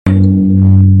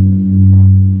Welcome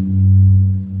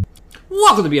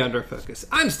to Beyond Dark Focus.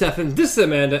 I'm Stefan, this is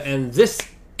Amanda, and this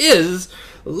is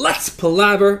Let's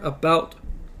Palaver About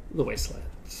the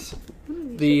Wastelands.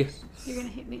 You're gonna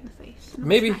hit me in the face.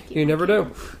 Maybe, you never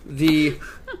know.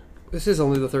 This is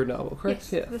only the third novel,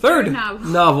 correct? Yes, yeah. the Third novel.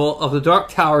 novel of the Dark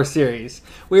Tower series.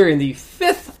 We're in the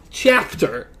 5th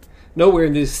chapter. No, we're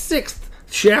in the 6th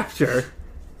chapter.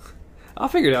 I'll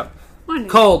figure it out.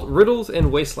 Called Riddles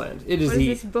and Wasteland. It is What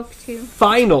the is this book to?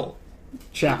 final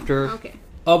chapter Okay.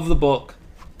 of the book.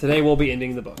 Today we'll be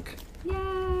ending the book. Yay!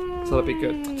 So that'll be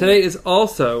good. Today is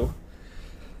also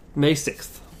May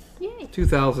 6th, Yay!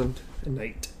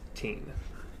 2019.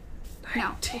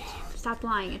 No, stop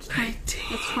lying. It's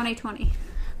 2020.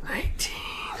 19.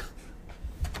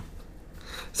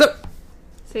 So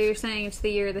you're saying it's the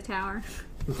year of the tower?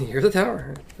 here's the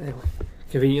tower. Anyway,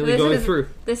 conveniently going through.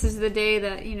 This is the day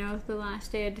that, the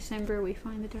last day of December, we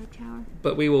find the Dark Tower.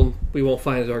 But we won't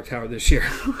find the Dark Tower this year.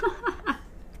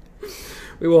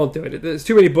 We won't do it. There's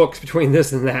too many books between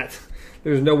this and that.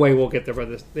 There's no way we'll get there by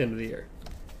the end of the year.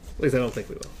 At least I don't think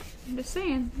we will. I'm just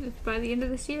saying, by the end of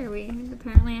this year, we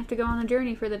apparently have to go on a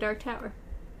journey for the Dark Tower.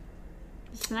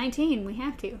 It's 19. We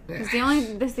have to. That's the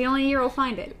only year we'll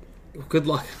find it. Good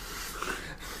luck.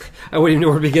 I wouldn't even know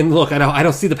where to begin. Look, I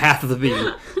don't see the path of the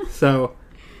beam. So,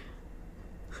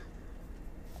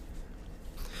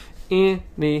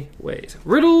 anyways,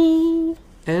 Riddle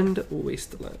and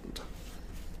Wasteland.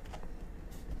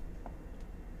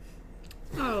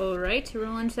 Alright,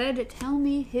 Roland said, tell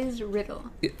me his riddle.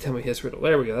 Yeah, tell me his riddle.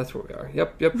 There we go. That's where we are.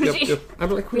 Yep. I'm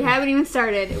like, we haven't even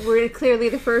started. We're clearly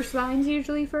the first lines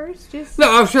usually first.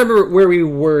 No, I was trying to remember where we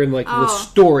were in the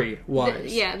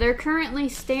story-wise. They're currently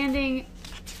standing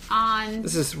on...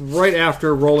 This is right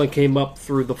after Roland came up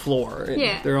through the floor.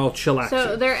 And they're all chillaxing.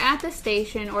 So they're at the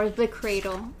station, or the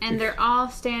cradle, and they're all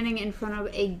standing in front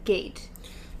of a gate.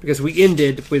 Because we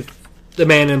ended with the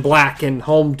man in black and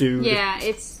home dude. Yeah,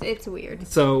 it's weird.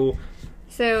 So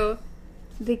the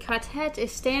quartet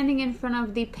is standing in front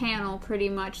of the panel, pretty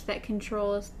much, that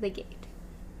controls the gate.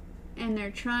 And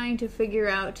they're trying to figure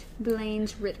out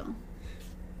Blaine's riddle.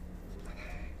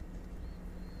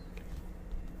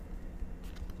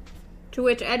 To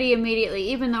which Eddie immediately,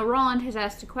 even though Roland has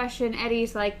asked a question,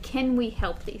 Eddie's like, can we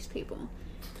help these people?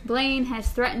 Blaine has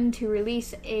threatened to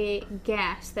release a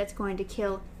gas that's going to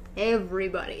kill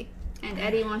everybody. And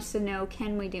Eddie wants to know,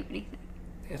 can we do anything?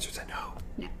 The answer is no.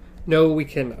 No. No, we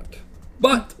cannot.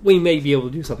 But we may be able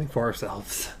to do something for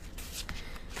ourselves.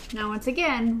 Now, once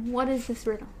again, what is this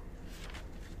riddle?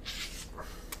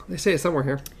 They say it's somewhere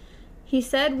here. He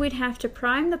said we'd have to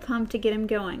prime the pump to get him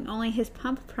going, only his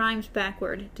pump primes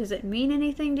backward. Does it mean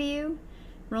anything to you?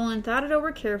 Roland thought it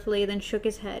over carefully, then shook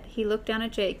his head. He looked down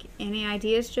at Jake. Any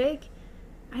ideas, Jake?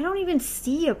 I don't even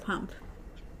see a pump.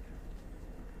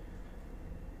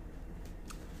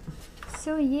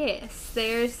 So yes,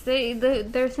 they're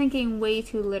thinking way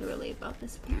too literally about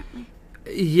this, apparently.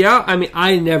 Yeah, I mean,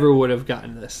 I never would have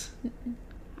gotten this. No,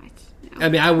 I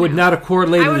mean, I would not have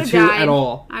correlated the two at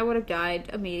all. I would have died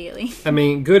immediately. I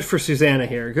mean, good for Susanna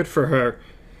here. Good for her.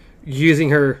 Using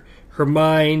her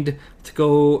mind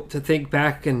to think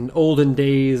back in olden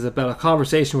days about a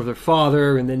conversation with her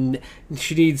father, and then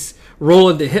she needs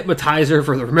Roland to hypnotize her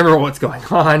to remember what's going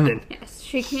on. And yes,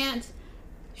 she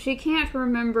can't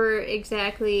remember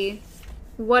exactly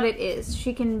what it is.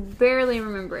 She can barely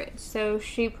remember it. So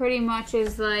she pretty much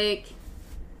is like...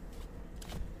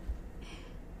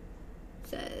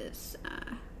 says,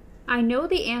 I know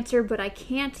the answer, but I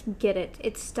can't get it.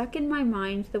 It's stuck in my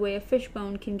mind the way a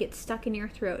fishbone can get stuck in your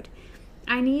throat.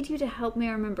 I need you to help me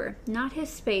remember. Not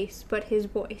his face, but his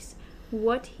voice.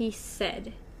 What he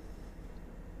said.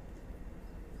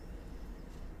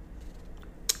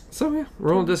 So yeah,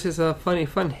 Roland does his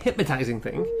fun hypnotizing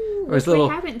thing. Ooh, or his little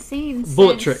we haven't seen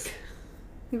bullet trick.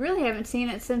 We really haven't seen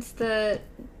it since the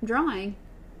drawing.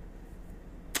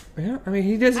 Yeah, I mean,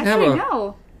 he doesn't Actually, have a...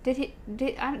 no. He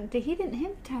didn't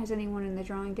hypnotize anyone in the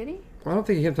drawing, did he? I don't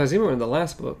think he hypnotized anyone in the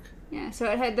last book. Yeah,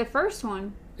 so it had the first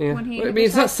one. Yeah. When he I mean,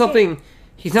 it's not something...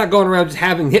 He's not going around just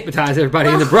having hypnotized everybody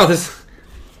in the brothers.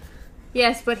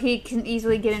 Yes, but he can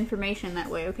easily get information that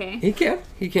way, okay? He can.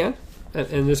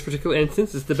 In this particular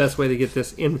instance, it's the best way to get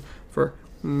this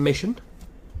information.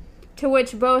 To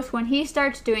which both, when he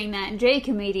starts doing that, Jake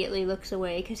immediately looks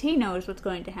away because he knows what's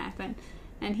going to happen.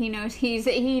 And he knows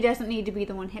he doesn't need to be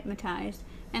the one hypnotized.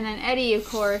 And then Eddie, of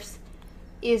course,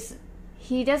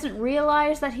 he doesn't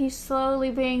realize that he's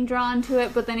slowly being drawn to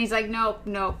it, but then he's like, nope.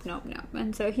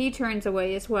 And so he turns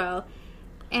away as well.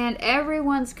 And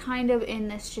everyone's kind of in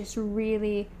this just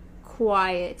really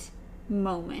quiet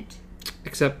moment.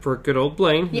 Except for good old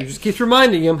Blaine, who Yes. just keeps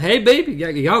reminding him, hey, baby,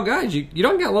 y'all guys, you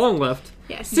don't got long left.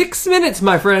 Yes. 6 minutes,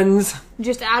 my friends.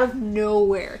 Just out of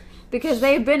nowhere. Because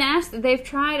they've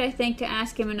tried, I think, to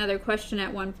ask him another question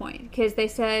at one point. Because they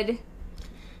said,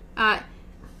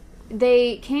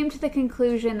 they came to the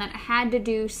conclusion that it had to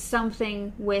do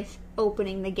something with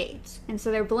opening the gates. And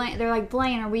so they're like,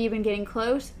 Blaine, are we even getting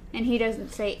close? And he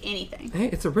doesn't say anything. Hey,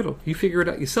 it's a riddle. You figure it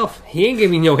out yourself. He ain't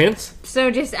giving you no hints. So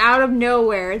just out of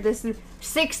nowhere, this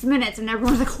 6 minutes, and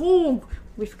everyone's like, oh,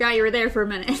 we forgot you were there for a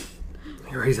minute.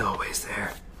 He's always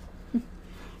there.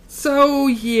 So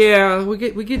yeah, we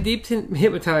get deep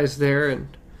hypnotized there,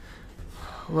 and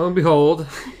lo and behold,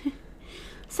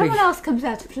 Someone else comes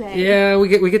out to play. yeah, we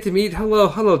get to meet.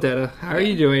 Hello, Detta. How are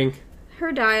you doing?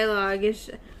 Her dialogue is...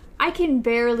 I can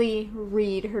barely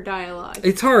read her dialogue.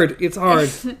 It's hard.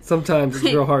 Sometimes it's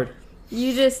real hard.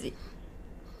 You just...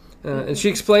 And she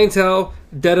explains how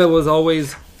Detta was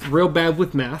always real bad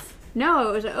with math. No,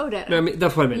 it was Odetta. No, I mean,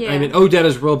 that's what I meant. Yeah. I mean,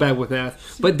 Odetta's real bad with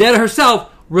math, but Detta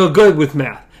herself real good with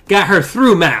math. Got her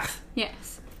through math.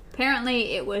 Yes.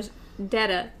 Apparently it was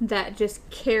Detta that just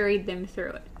carried them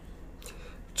through it.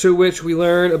 To which we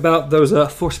learn about those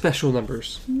 4 special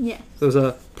numbers. Yes.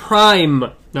 Those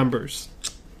prime numbers.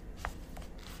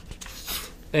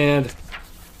 And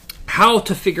how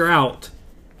to figure out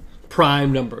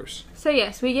prime numbers. So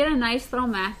yes, we get a nice little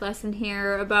math lesson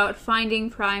here about finding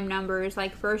prime numbers.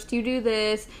 Like first you do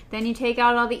this, then you take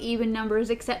out all the even numbers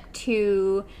except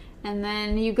 2, and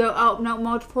then you go, oh no,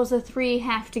 multiples of 3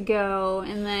 have to go,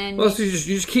 and then... Well, so you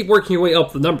just keep working your way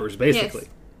up the numbers, basically. Yes.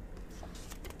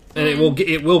 And it will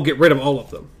get rid of all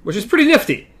of them, which is pretty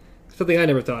nifty. Something I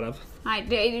never thought of.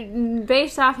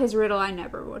 Based off his riddle, I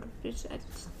never would have just said.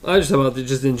 I just thought about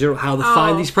just in general how to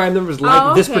find these prime numbers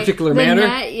this particular manner.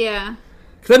 Yeah.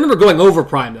 Because I remember going over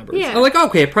prime numbers. Yeah. I'm like,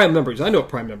 okay, prime numbers. I know what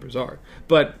prime numbers are,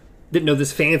 but didn't know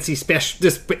this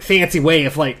fancy way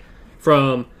of like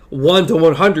from 1 to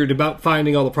 100 about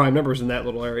finding all the prime numbers in that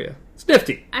little area. It's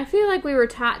nifty. I feel like we were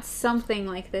taught something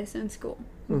like this in school,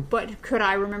 but could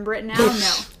I remember it now?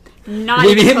 No. Not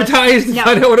Maybe even hypnotized to no.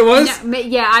 find out what it was? No,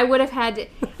 yeah, I would have had to.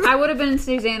 I would have been in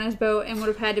Susanna's boat and would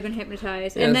have had to been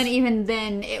hypnotized, and Yes. then even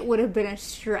then, it would have been a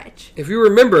stretch. If you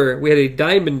remember, we had a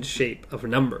diamond shape of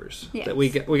numbers Yes. that we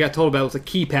got told about. It was a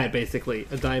keypad, basically,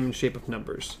 a diamond shape of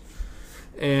numbers,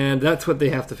 and that's what they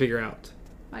have to figure out.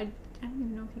 I don't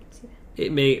even know if you can see that.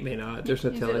 It may not. There's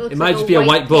no If telling. looks It might like just be a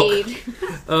white book. page.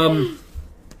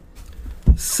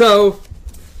 So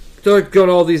they're going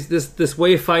all this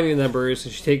way of finding the numbers,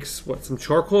 and she takes some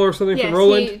charcoal or something from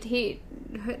Roland.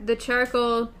 The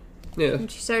charcoal. Yeah,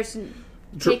 And she starts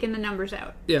taking the numbers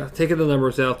out. yeah, taking the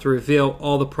numbers out to reveal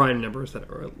all the prime numbers that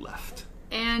are left.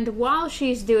 And while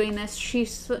she's doing this,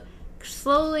 she's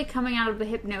slowly coming out of the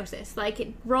hypnosis.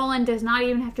 Like, Roland does not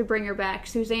even have to bring her back.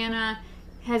 Susanna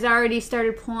has already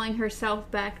started pulling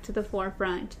herself back to the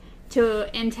forefront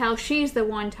until she's the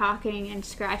one talking and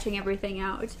scratching everything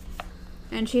out.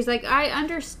 And she's like, I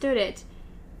understood it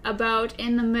about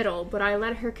in the middle, but I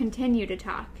let her continue to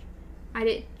talk.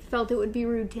 Felt it would be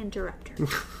rude to interrupt her.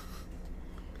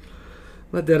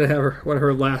 Let Detta have one of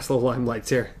her last little limelights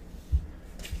here.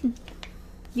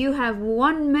 You have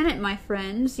 1 minute, my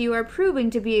friends. You are proving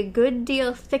to be a good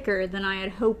deal thicker than I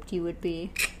had hoped you would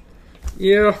be.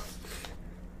 Yeah.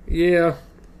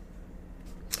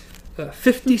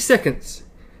 50 seconds.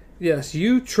 Yes,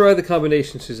 you try the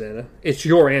combination, Susanna. It's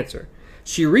your answer.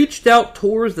 She reached out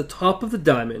towards the top of the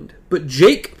diamond, but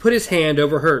Jake put his hand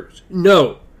over hers.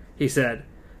 No, he said.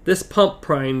 This pump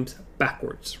primes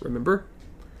backwards, remember?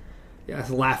 Yeah, I was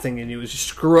laughing and it was just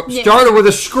screw up. Yeah. Started with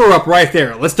a screw up right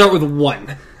there. Let's start with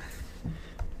 1.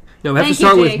 No, we have to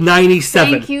start with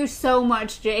 97. Thank you so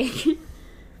much, Jake.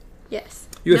 Yes.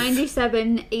 You have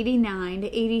 97, 89,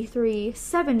 83,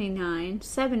 79,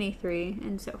 73,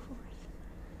 and so forth.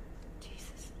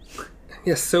 Jesus.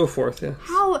 Yes, so forth, yeah.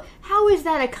 How is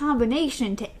that a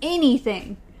combination to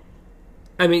anything?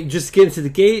 I mean, just get into the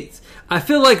gates. I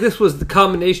feel like this was the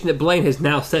combination that Blaine has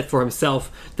now set for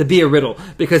himself to be a riddle.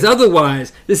 Because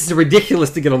otherwise, this is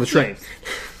ridiculous to get on the train.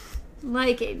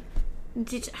 Like,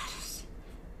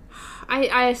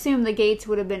 I assume the gates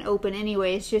would have been open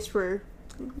anyways, just for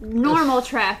normal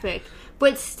traffic.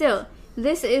 But still,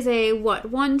 this is a,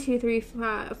 1, 2, 3,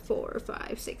 4,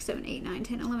 5, 6, 7, 8, 9,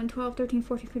 10, 11, 12, 13,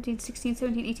 14, 15, 16,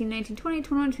 17, 18, 19, 20,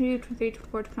 21, 22, 23,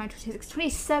 24, 25, 26,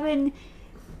 27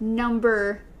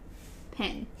 number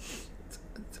pen.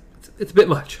 It's a bit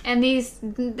much. And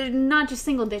they're not just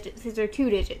single digits, these are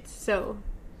 2 digits, so...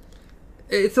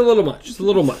 It's a little much. It's a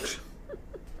little much.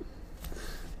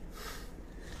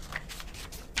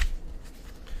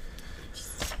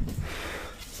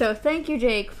 So thank you,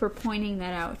 Jake, for pointing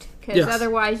that out. Because Yes.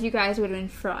 otherwise you guys would have been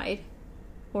fried.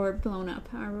 Or blown up,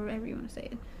 however whatever you want to say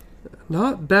it.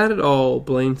 Not bad at all,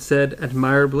 Blaine said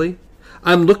admirably.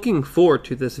 I'm looking forward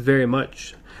to this very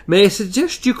much. May I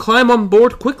suggest you climb on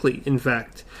board quickly,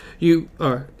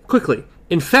 quickly.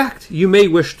 In fact, you may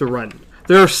wish to run.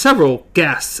 There are several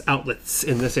gas outlets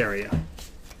in this area.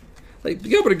 Like,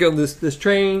 you able to go on this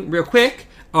train real quick,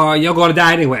 or you're going to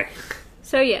die anyway.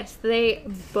 So yes, they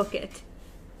book it.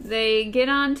 They get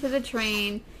onto the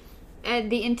train,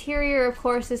 and the interior, of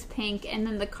course, is pink, and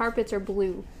then the carpets are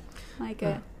blue. I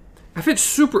find it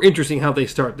super interesting how they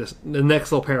start the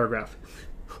next little paragraph.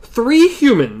 3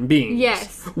 human beings.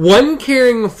 Yes. One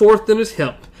carrying a fourth on his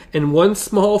hip, and one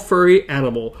small furry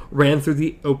animal ran through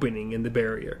the opening in the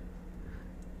barrier.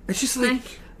 It's just so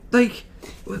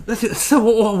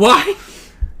why?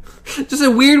 Just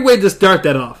a weird way to start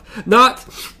that off.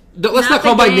 Let's not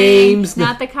call by names.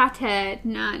 Not the quartet.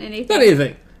 Not anything. Not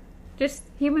anything. Just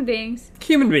human beings.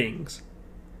 Human beings.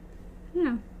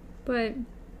 Yeah, but...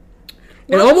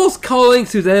 And almost calling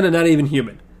Susanna not even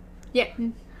human. Yeah.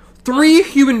 3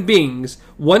 human beings,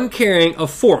 one carrying a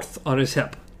fourth on his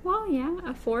hip. Well, yeah,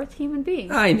 a fourth human being.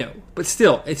 I know, but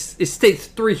still, it states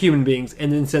 3 human beings,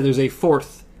 and then says there's a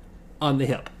fourth on the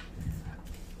hip.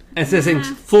 And it says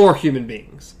 4 human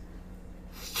beings.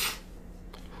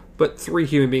 But 3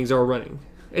 human beings are running.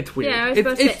 It's weird. Yeah, I was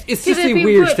supposed to say. It's just a weird statement. If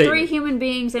you put 3 statement. human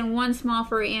beings and one small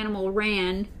furry animal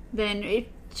ran, then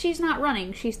she's not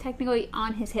running. She's technically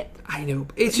on his hip. I know.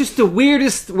 It's just the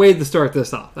weirdest way to start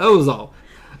this off. That was all.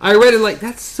 I read it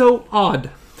that's so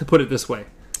odd to put it this way.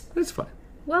 That's fine.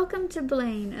 Welcome to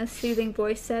Blaine, a soothing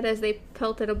voice said as they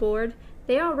pelted aboard.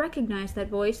 They all recognized that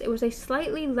voice. It was a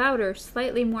slightly louder,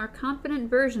 slightly more confident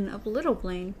version of Little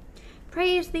Blaine.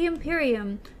 Praise the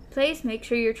Imperium. Please make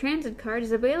sure your transit card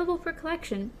is available for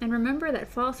collection, and remember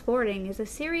that false boarding is a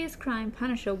serious crime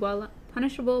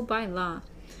punishable by law.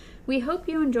 We hope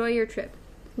you enjoy your trip.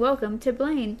 Welcome to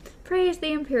Blaine. Praise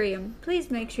the Imperium. Please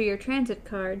make sure your transit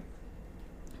card.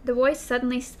 The voice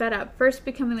suddenly sped up, first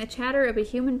becoming the chatter of a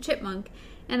human chipmunk,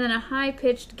 and then a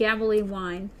high-pitched, gabbly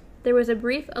whine. There was a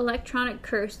brief electronic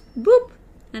curse, boop,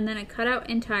 and then it cut out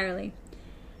entirely.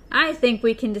 I think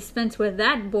we can dispense with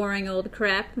that boring old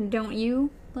crap, don't you?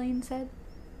 Blaine said.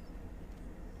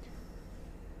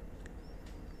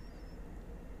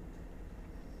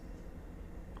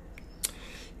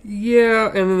 Yeah,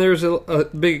 and then there's a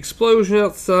big explosion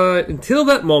outside. Until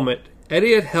that moment,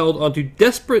 Eddie had held on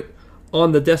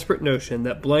the desperate notion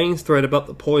that Blaine's threat about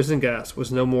the poison gas was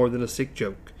no more than a sick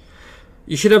joke.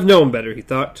 You should have known better, he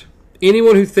thought.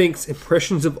 Anyone who thinks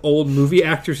impressions of old movie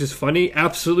actors is funny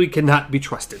absolutely cannot be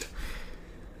trusted.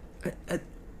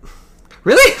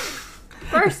 Really?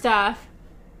 First off,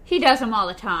 he does them all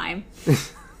the time.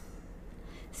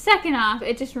 Second off,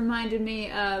 it just reminded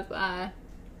me of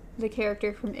the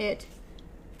character from It.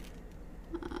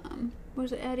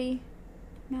 Was it Eddie?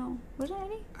 No. Was it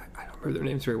Eddie? I don't remember their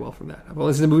names very well from that. I've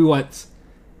only seen the movie once.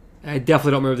 I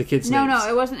definitely don't remember the kids' names. No,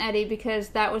 it wasn't Eddie because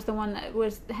that was the one that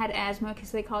had asthma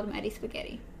because they called him Eddie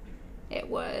Spaghetti. It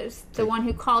was the one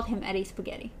who called him Eddie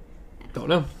Spaghetti. Don't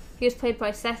know. He was played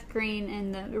by Seth Green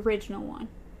in the original one.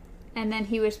 And then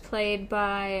he was played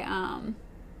by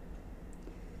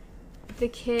the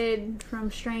kid from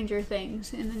Stranger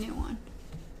Things in the new one.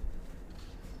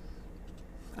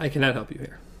 I cannot help you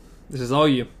here. This is all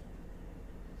you.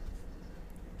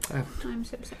 I'm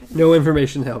so sad. No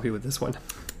information to help you with this one.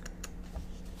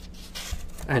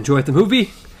 I enjoyed the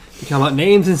movie. You talk about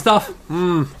names and stuff.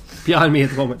 Beyond me at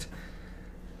the moment.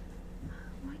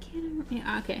 Why can't I?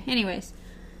 Yeah, okay. Anyways,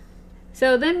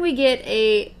 so then we get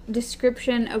a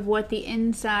description of what the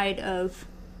inside of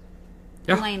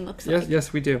Blaine looks like.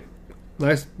 Yes, we do.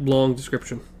 Nice long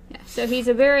description. Yeah. So he's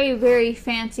a very, very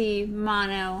fancy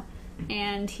mono,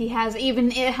 and it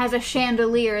has a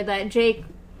chandelier that Jake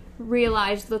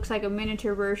realized looks like a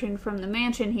miniature version from the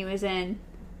mansion he was in,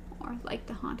 or like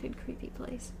the haunted, creepy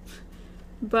place.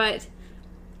 But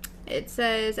it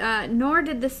says, nor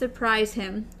did this surprise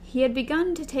him. He had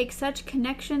begun to take such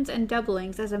connections and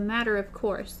doublings as a matter of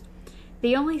course.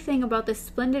 The only thing about this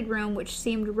splendid room which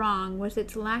seemed wrong was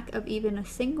its lack of even a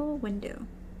single window.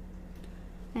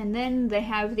 And then they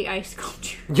have the ice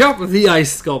sculpture. Yup, the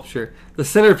ice sculpture. The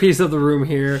centerpiece of the room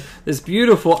here. This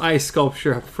beautiful ice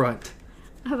sculpture up front.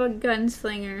 Of a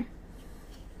gunslinger.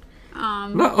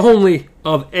 Not only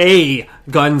of a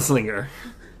gunslinger.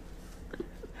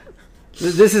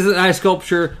 This is an ice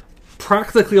sculpture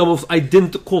practically almost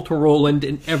identical to Roland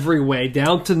in every way,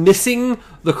 down to missing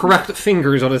the correct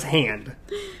fingers on his hand.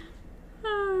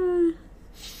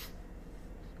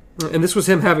 And this was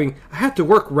him having... I had to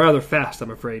work rather fast,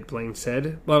 I'm afraid, Blaine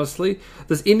said, modestly.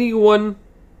 Does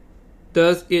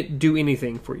it do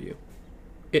anything for you?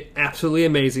 It absolutely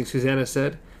amazing, Susanna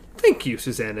said. Thank you,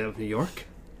 Susanna of New York.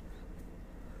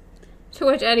 To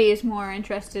which Eddie is more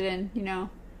interested in,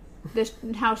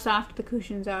 how soft the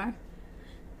cushions are.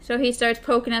 So he starts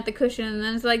poking at the cushion, and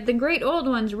then it's like, the great old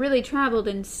ones really traveled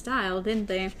in style, didn't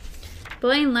they?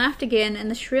 Blaine laughed again,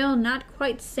 and the shrill, not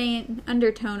quite sane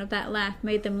undertone of that laugh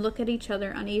made them look at each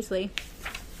other uneasily.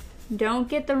 Don't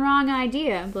get the wrong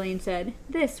idea, Blaine said.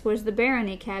 This was the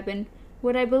Barony cabin,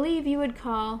 what I believe you would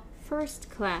call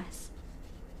first class.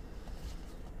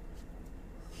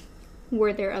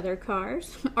 Were there other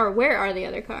cars? Or where are the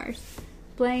other cars?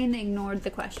 Blaine ignored the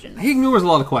question. He ignores a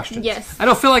lot of questions. Yes. I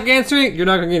don't feel like answering. You're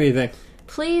not going to get anything.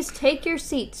 Please take your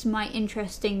seats, my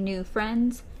interesting new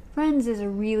friends. Friends is a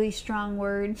really strong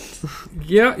word.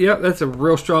 Yeah, that's a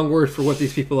real strong word for what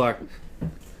these people are.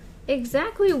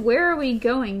 Exactly where are we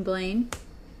going, Blaine?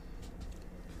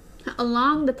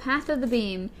 Along the path of the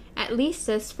beam, at least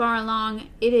as far along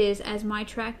it is as my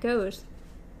track goes.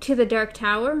 To the Dark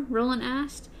Tower? Roland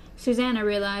asked. Susanna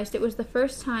realized it was the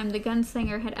first time the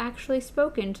gunslinger had actually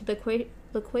spoken to the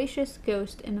loquacious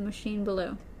ghost in the machine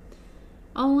below.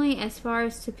 Only as far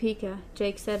as Topeka,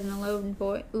 Jake said in a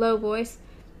low voice.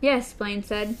 Yes, Blaine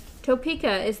said.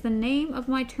 Topeka is the name of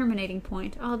my terminating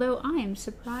point, although I am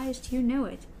surprised you know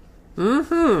it.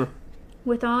 Mm-hmm.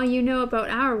 With all you know about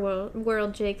our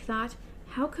world, Jake thought,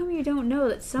 how come you don't know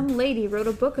that some lady wrote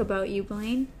a book about you,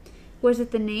 Blaine? Was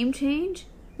it the name change?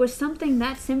 Was something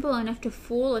that simple enough to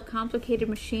fool a complicated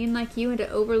machine like you into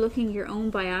overlooking your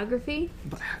own biography?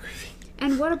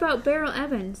 And what about Beryl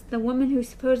Evans, the woman who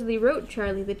supposedly wrote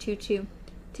Charlie the Choo-Choo?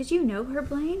 Did you know her,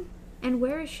 Blaine? And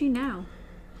where is she now?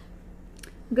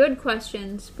 Good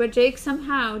questions, but Jake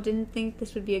somehow didn't think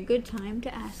this would be a good time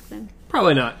to ask them.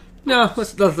 Probably not. No,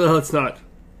 let's not.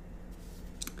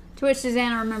 To which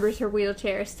Susanna remembers her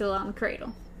wheelchair is still on the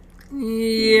cradle.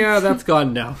 Yeah, that's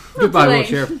gone now. Goodbye,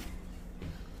 wheelchair.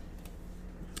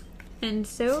 And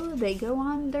so they go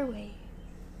on their way.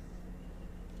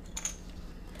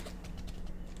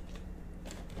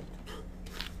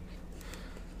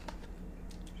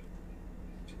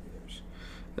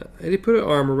 Eddie put an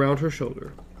arm around her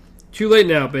shoulder. Too late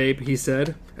now, babe, he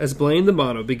said, as Blaine the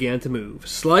Mono began to move,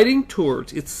 sliding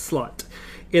towards its slot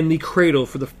in the cradle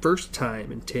for the first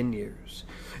time in 10 years,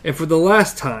 and for the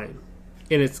last time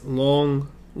in its long,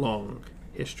 long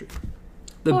history.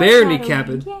 The Barony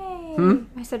cabin... Yay!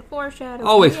 I said foreshadowing.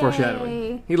 Always Yay!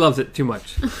 Foreshadowing. He loves it too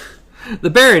much. The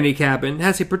Barony cabin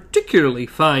has a particularly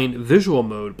fine visual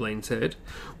mode, Blaine said.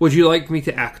 Would you like me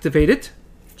to activate it?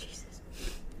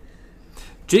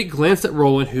 Jake glanced at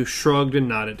Roland, who shrugged and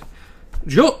nodded.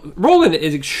 Roland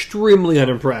is extremely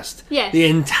unimpressed. Yes. The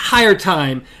entire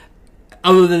time,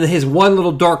 other than his one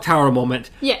little Dark Tower moment.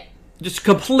 Yeah. Just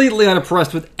completely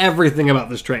unimpressed with everything about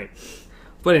this train.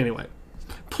 But anyway.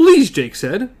 Please, Jake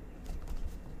said.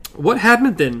 What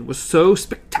happened then was so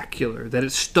spectacular that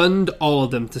it stunned all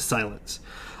of them to silence.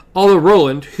 Although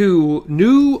Roland, who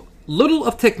knew little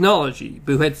of technology,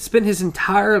 but who had spent his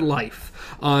entire life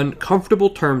on comfortable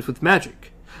terms with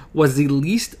magic, was the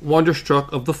least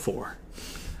wonderstruck of the four.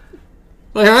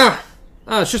 Like,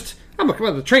 it's just, I'm come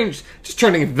on, the train's just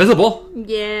turning invisible.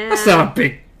 Yeah. That's not a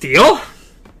big deal.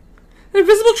 An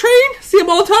invisible train? See them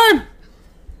all the time.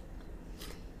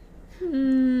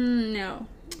 No.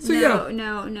 So,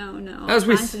 No. As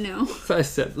we no. So I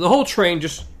said, the whole train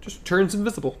just turns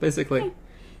invisible, basically.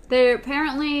 They're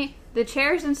apparently, the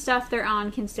chairs and stuff they're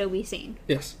on can still be seen.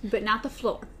 Yes. But not the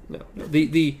floor. No.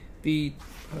 The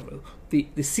I don't know,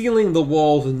 the ceiling, the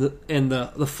walls, and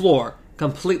the floor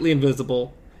completely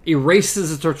invisible,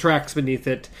 erases the tracks beneath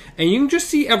it, and you can just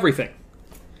see everything,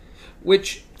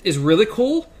 which is really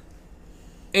cool.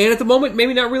 And at the moment,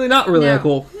 maybe not really that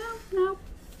cool. No.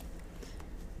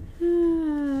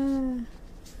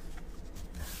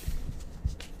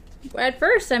 At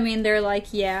first, they're like,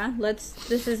 yeah,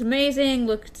 this is amazing.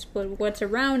 Look what's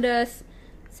around us.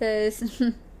 It says,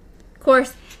 of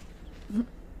course,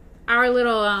 our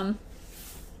little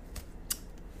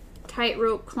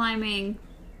tightrope climbing,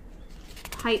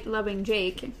 height-loving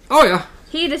Jake. Oh yeah.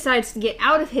 He decides to get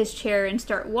out of his chair and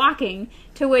start walking,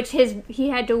 to which he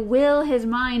had to will his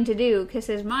mind to do, because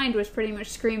his mind was pretty much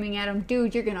screaming at him,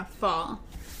 dude, you're gonna fall.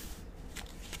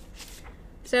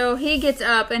 So he gets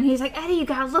up and he's like, Eddie, you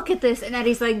gotta look at this. And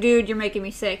Eddie's like, dude, you're making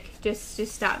me sick. Just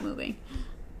stop moving.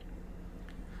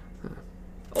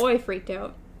 Oh, I freaked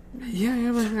out. Yeah,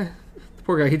 the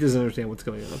poor guy, he doesn't understand what's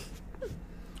going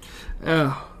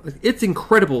on. It's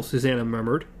incredible, Susanna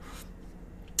murmured.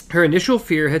 Her initial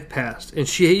fear had passed, and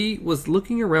she was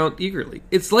looking around eagerly.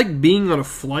 It's like being on a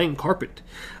flying carpet.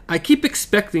 I keep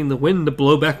expecting the wind to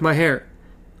blow back my hair.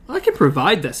 I can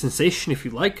provide that sensation if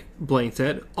you like, Blaine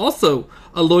said. Also,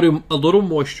 a little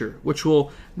moisture, which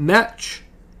will match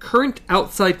current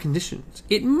outside conditions.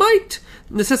 It might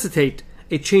necessitate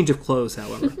a change of clothes,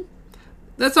 however.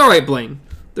 That's all right, Blaine.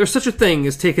 There's such a thing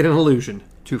as taking an illusion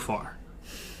too far.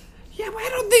 Yeah, but I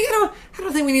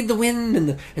don't think we need the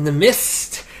wind and the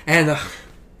mist and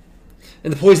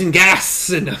the poison gas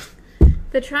and.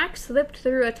 The track slipped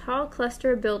through a tall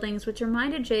cluster of buildings which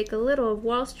reminded Jake a little of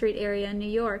Wall Street area in New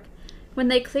York. When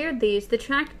they cleared these, the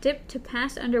track dipped to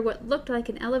pass under what looked like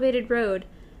an elevated road.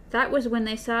 That was when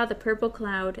they saw the purple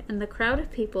cloud and the crowd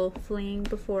of people fleeing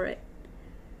before it.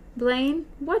 Blaine,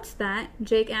 what's that?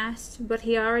 Jake asked, but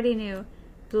he already knew.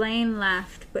 Blaine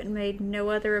laughed, but made no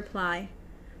other reply.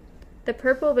 The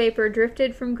purple vapor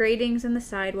drifted from gratings in the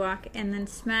sidewalk and then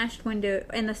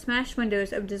the smashed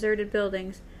windows of deserted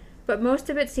buildings, but most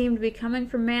of it seemed to be coming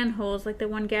from manholes like the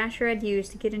one Gasher had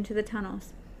used to get into the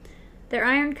tunnels. Their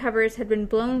iron covers had been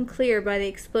blown clear by the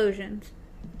explosions.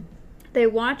 They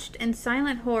watched in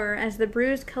silent horror as the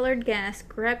bruise-colored gas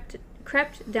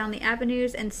crept down the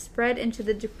avenues and spread into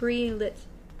the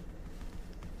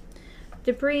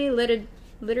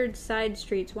littered side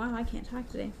streets. Wow, I can't talk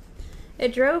today.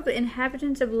 It drove the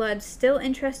inhabitants of Lud, still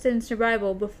interested in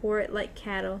survival, before it like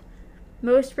cattle.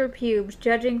 Most were pubes,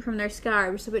 judging from their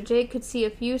scarves, but Jake could see a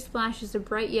few splashes of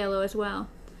bright yellow as well.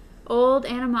 Old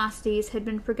animosities had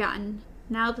been forgotten,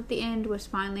 now that the end was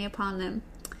finally upon them.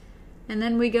 And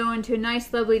then we go into a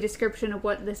nice, lovely description of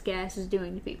what this gas is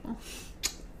doing to people.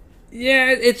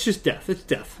 Yeah, it's just death. It's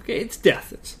death. Okay, it's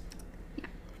death. Yeah.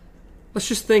 Let's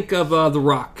just think of The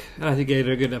Rock. And I think I did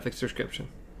a good enough description.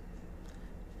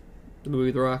 The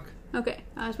movie The Rock. Okay,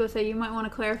 I was supposed to say, you might want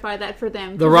to clarify that for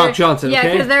them. The Rock Johnson, okay?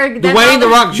 Yeah, because they're... Dwayne The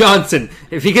Rock Johnson.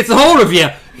 If he gets a hold of you,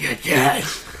 you're dead.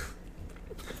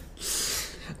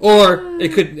 Or,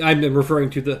 it could... I'm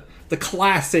referring to the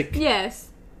classic... Yes.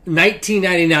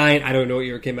 1999, I don't know what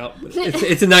year it came out, but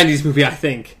it's a 90s movie, I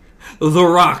think. The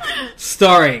Rock,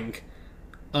 starring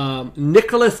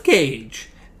Nicolas Cage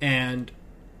and...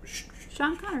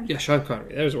 Sean Connery. Yeah, Sean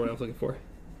Connery. There's what I was looking for.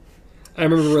 I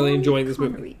remember really enjoying this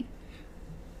movie.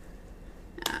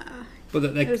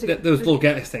 But those little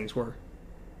gas things were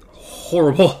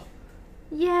horrible.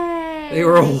 Yay! They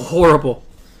were horrible.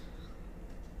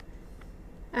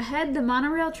 Ahead, the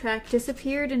monorail track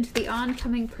disappeared into the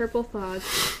oncoming purple fog.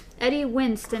 Eddie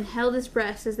winced and held his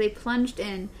breath as they plunged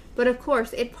in, but of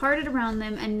course it parted around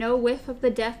them and no whiff of the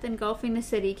death engulfing the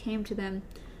city came to them.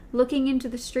 Looking into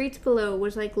the streets below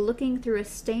was like looking through a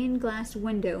stained glass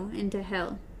window into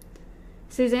hell.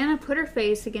 Susanna put her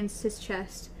face against his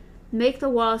chest. "Make the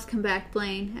walls come back,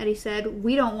 Blaine," Eddie said.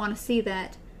 "We don't want to see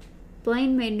that."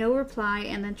 Blaine made no reply,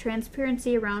 and the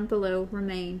transparency around below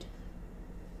remained.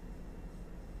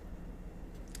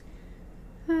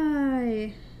 Yeah.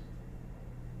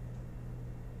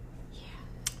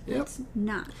 Yep. It's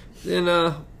not.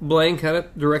 Then Blaine kind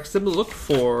of directs them to look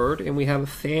forward, and we have a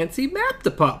fancy map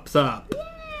that pops up.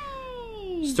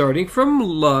 Yay! Starting from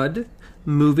Lud,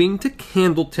 moving to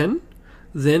Candleton,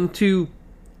 then to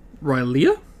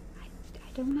Rylea,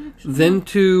 I don't actually then know.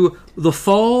 to the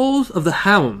Falls of the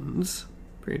Hounds,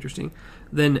 very interesting,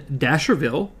 then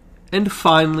Dasherville, and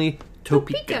finally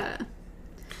Topeka.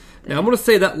 Now I'm going to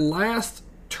say that last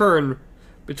turn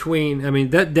that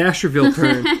Dasherville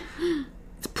turn,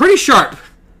 it's pretty sharp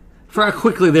for how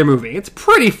quickly they're moving. It's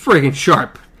pretty friggin'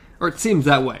 sharp, or it seems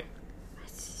that way.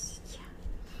 Yeah.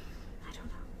 I don't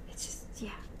know. It's just,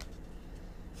 yeah.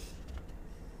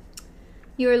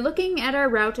 You are looking at our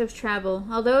route of travel.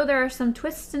 Although there are some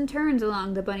twists and turns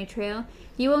along the Bunny Trail,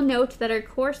 you will note that our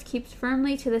course keeps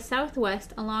firmly to the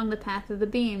southwest along the path of the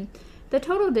beam. The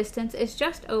total distance is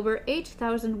just over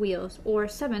 8,000 wheels, or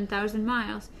 7,000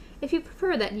 miles, if you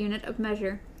prefer that unit of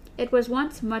measure. It was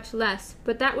once much less,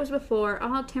 but that was before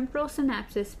all temporal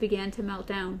synapses began to melt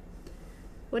down.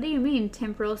 What do you mean,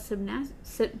 temporal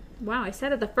synapses? Wow, I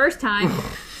said it the first time.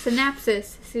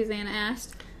 Synapses, Susanna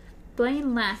asked.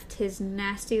 Blaine laughed his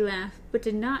nasty laugh, but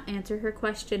did not answer her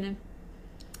question.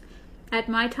 At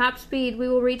my top speed, we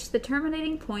will reach the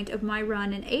terminating point of my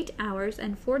run in 8 hours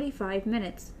and 45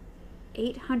 minutes.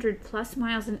 800 plus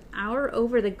miles an hour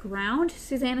over the ground,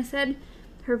 Susanna said.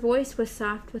 Her voice was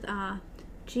soft with awe.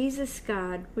 Jesus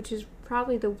God, which is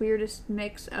probably the weirdest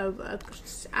mix of...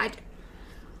 I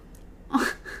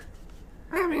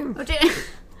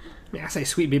say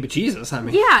sweet baby Jesus,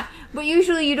 Yeah, but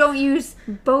usually you don't use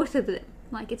both of them.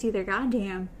 Like, it's either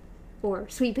goddamn or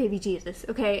sweet baby Jesus,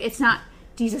 okay? It's not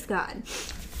Jesus God.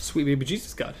 Sweet baby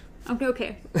Jesus God.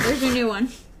 Okay. There's your new one.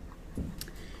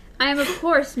 I am, of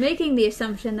course, making the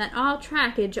assumption that all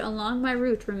trackage along my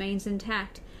route remains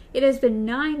intact. It has been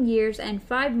 9 years and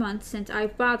 5 months since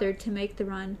I've bothered to make the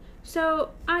run, so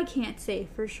I can't say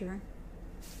for sure.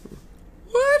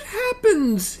 What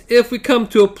happens if we come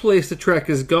to a place the track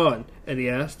is gone? Eddie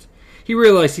asked. He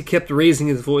realized he kept raising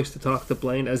his voice to talk to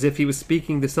Blaine as if he was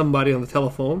speaking to somebody on the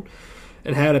telephone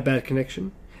and had a bad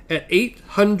connection. At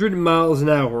 800 miles an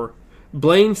hour,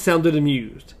 Blaine sounded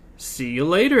amused. See you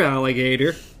later,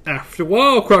 alligator. After a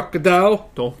while,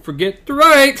 crocodile. Don't forget to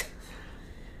write.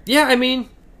 Yeah, I mean...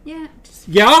 Yeah.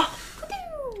 Yeah?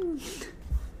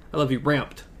 I love you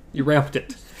ramped. You ramped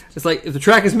it. It's like, if the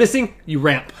track is missing, you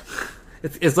ramp.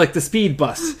 It's like the speed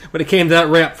bus. When it came to that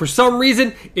ramp, for some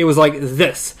reason, it was like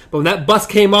this. But when that bus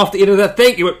came off the end of that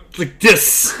thing, it went like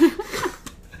this.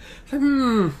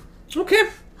 Okay.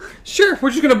 Sure,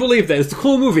 we're just going to believe that. It's a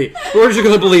cool movie. We're just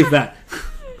going to believe that.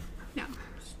 No.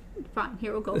 Fine,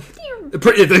 here we'll go.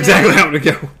 It's exactly how it would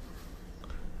go.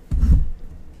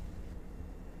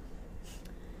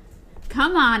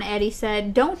 Come on, Eddie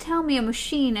said. Don't tell me a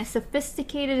machine as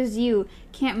sophisticated as you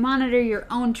can't monitor your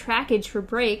own trackage for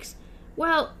brakes.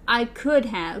 Well, I could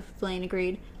have, Blaine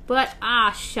agreed. But,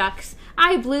 shucks.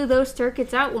 I blew those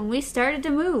circuits out when we started to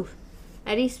move.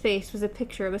 Eddie's face was a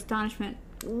picture of astonishment.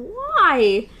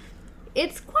 Why?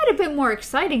 It's quite a bit more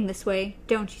exciting this way,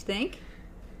 don't you think?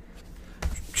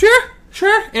 Sure.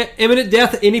 Imminent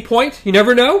death at any point. You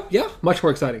never know. Yeah, much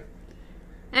more exciting.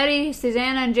 Eddie,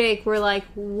 Susanna, and Jake were like,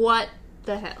 what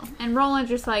the hell? And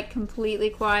Roland's just like completely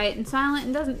quiet and silent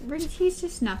and doesn't really, he's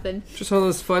just nothing. Just all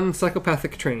this fun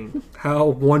psychopathic training. How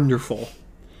wonderful.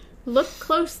 Look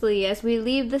closely as we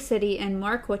leave the city and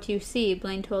mark what you see,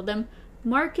 Blaine told them.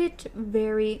 Mark it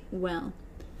very well.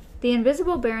 The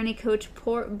invisible barony coach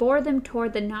bore them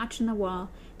toward the notch in the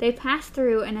wall. They passed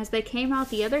through, and as they came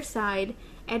out the other side,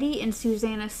 Eddie and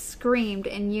Susanna screamed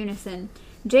in unison.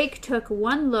 Jake took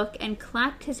one look and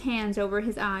clapped his hands over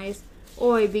his eyes.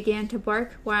 Oi began to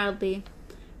bark wildly.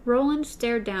 Roland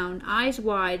stared down, eyes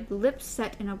wide, lips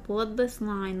set in a bloodless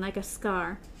line like a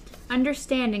scar.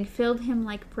 Understanding filled him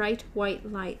like bright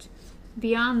white light.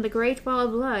 Beyond the great wall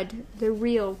of blood, the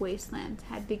real wasteland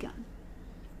had begun.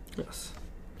 Yes.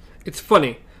 It's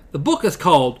funny. The book is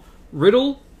called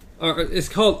it's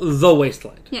called The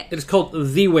Wasteland. Yeah. It is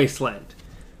called The Wasteland.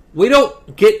 We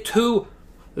don't get to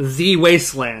The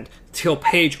Wasteland till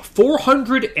page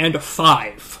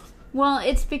 405. Well,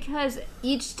 it's because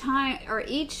each time, or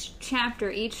each chapter,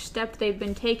 each step they've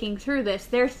been taking through this,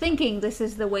 they're thinking this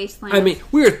is the wasteland. I mean,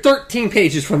 we are 13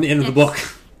 pages from the end of the book.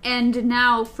 And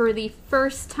now, for the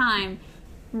first time,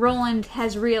 Roland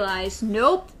has realized,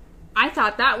 nope, I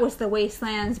thought that was the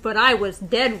wastelands, but I was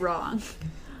dead wrong.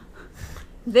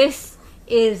 This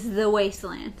is the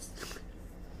wastelands.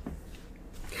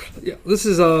 Yeah, this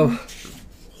is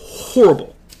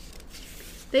horrible.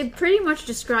 They pretty much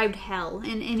described hell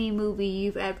in any movie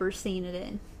you've ever seen it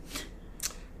in.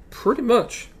 Pretty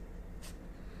much.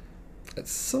 At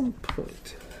some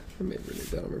point. I may have written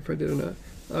it down if I did or not.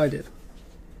 I did.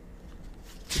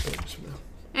 2 pages from now.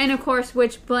 And of course,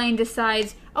 which Blaine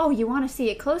decides, oh, you want to see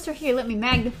it closer? Here, let me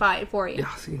magnify it for you.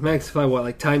 Yeah, so you magnify what,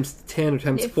 like times 10 or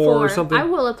times 4 or something? I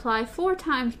will apply 4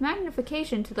 times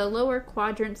magnification to the lower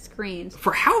quadrant screens.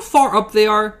 For how far up they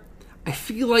are, I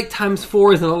feel like times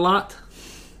 4 isn't a lot.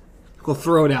 We'll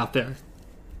throw it out there.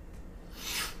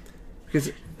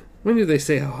 Because when do they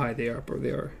say how high they are? Or they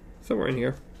are somewhere in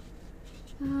here.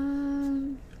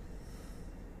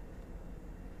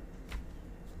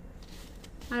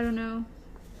 I don't know.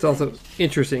 It's also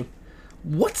interesting.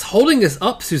 What's holding us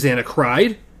up? Susanna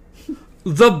cried.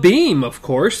 The beam, of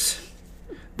course.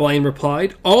 Blaine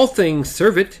replied. All things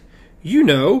serve it. You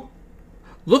know.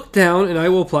 Look down and I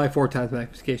will apply 4 times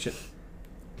magnification.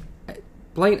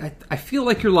 Blaine, I feel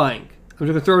like you're lying. I'm just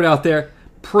going to throw it out there.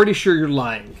 Pretty sure you're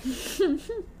lying.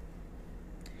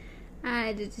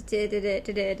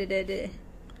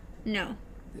 No.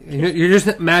 You're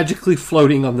just magically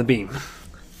floating on the beam.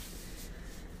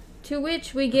 To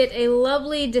which we get a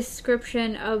lovely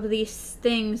description of these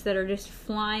things that are just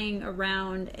flying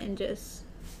around and just...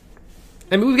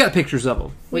 I mean, we've got pictures of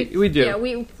them. We do. Yeah,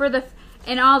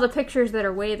 in all the pictures that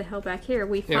are way the hell back here,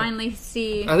 we finally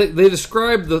see... I think they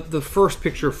describe the first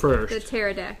picture first. The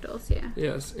pterodactyls, yeah.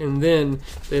 Yes, and then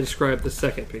they describe the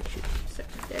second picture. So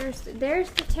there's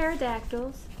the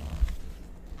pterodactyls.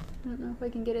 I don't know if I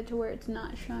can get it to where it's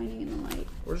not shining in the light.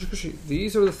 We're just going to show you.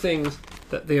 These are the things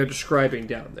that they are describing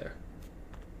down there.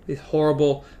 These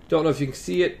horrible... Don't know if you can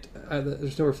see it.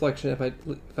 There's no reflection. If I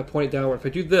point it downward. If I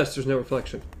do this, there's no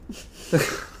reflection.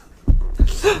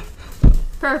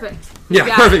 Perfect.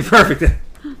 Yeah, perfect.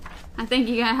 I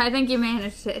think you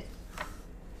managed it.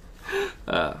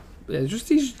 Yeah, just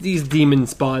these demon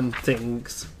spawn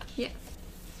things. Yeah.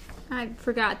 I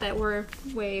forgot that we're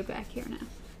way back here now.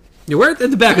 Yeah, we're at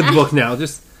the back of the book now.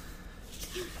 Just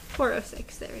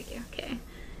 406. There we go. Okay.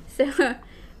 So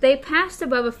they passed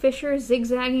above a fissure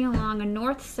zigzagging along a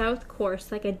north-south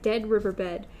course like a dead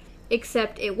riverbed,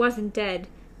 except it wasn't dead.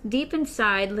 Deep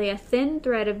inside lay a thin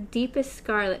thread of deepest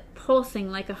scarlet,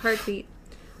 pulsing like a heartbeat.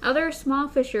 Other small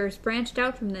fissures branched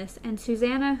out from this, and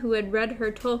Susanna, who had read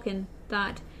her Tolkien,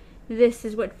 thought, "This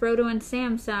is what Frodo and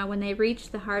Sam saw when they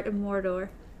reached the heart of Mordor.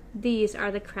 These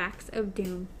are the cracks of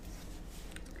doom."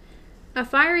 A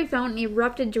fiery fountain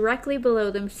erupted directly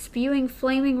below them, spewing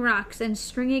flaming rocks and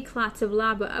stringy clots of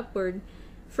lava upward.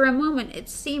 For a moment it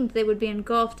seemed they would be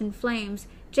engulfed in flames.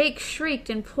 Jake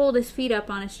shrieked and pulled his feet up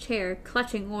on his chair,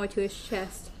 clutching Oy to his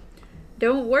chest.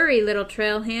 "Don't worry, little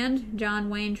trailhand," John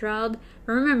Wayne drawled.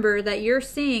 "Remember that you're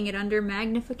seeing it under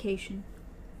magnification."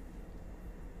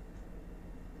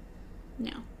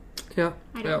 No. yeah,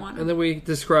 I don't want to. And then we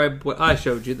describe what I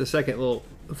showed you, the second little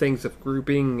things of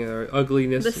grouping,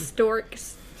 ugliness, The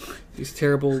storks. these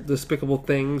terrible, despicable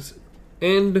things.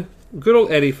 And good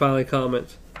old Eddie finally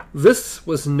comments, "This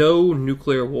was no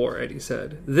nuclear war," Eddie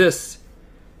said. This,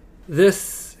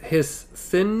 his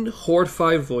thin,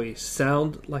 horrified voice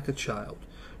sounded like a child.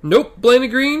 "Nope," Blaine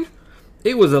agreed.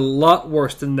 "It was a lot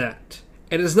worse than that.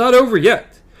 And it's not over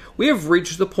yet. We have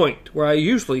reached the point where I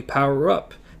usually power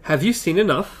up. Have you seen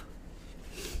enough?"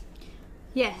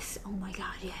 Yes. Oh my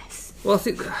god, yes. Well,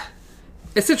 see,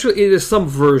 essentially, it is some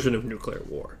version of nuclear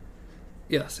war.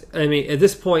 Yes. I mean, at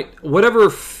this point, whatever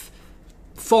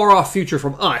far-off future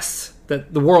from us,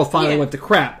 that the world finally went to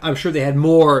crap, I'm sure they had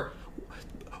more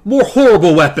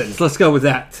horrible weapons. Let's go with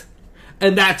that.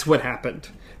 And that's what happened.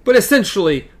 But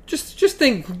essentially, just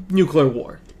think nuclear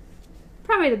war.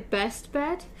 Probably the best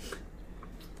bet.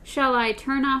 Shall I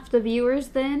turn off the viewers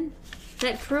then?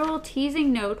 That cruel,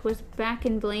 teasing note was back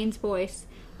in Blaine's voice.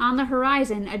 On the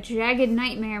horizon, a jagged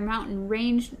nightmare mountain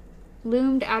range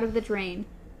loomed out of the drain.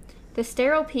 The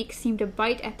sterile peaks seemed to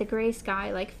bite at the gray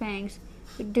sky like fangs.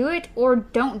 "Do it or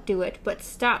don't do it, but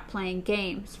stop playing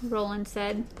games," Roland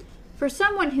said. "For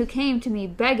someone who came to me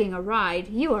begging a ride,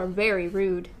 you are very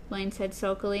rude," Blaine said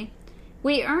sulkily.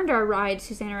 "We earned our ride,"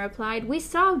 Susanna replied. "We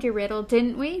solved your riddle,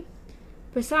 didn't we?"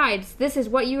 "Besides, this is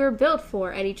what you were built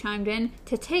for," Eddie chimed in,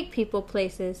 "to take people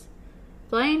places."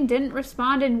 Blaine didn't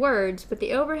respond in words, but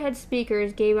the overhead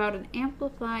speakers gave out an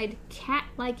amplified,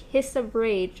 cat-like hiss of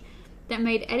rage that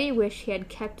made Eddie wish he had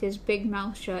kept his big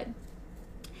mouth shut.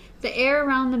 The air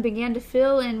around them began to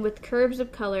fill in with curves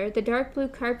of color. The dark blue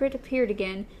carpet appeared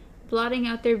again, blotting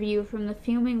out their view from the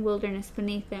fuming wilderness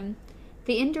beneath them.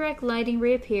 The indirect lighting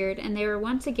reappeared, and they were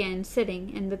once again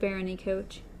sitting in the Barony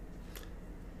coach.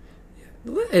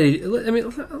 Let Eddie,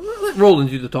 let Roland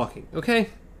do the talking, okay?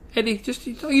 Eddie, just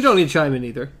you don't need to chime in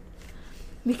either.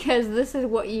 Because this is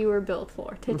what you were built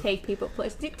for, to take people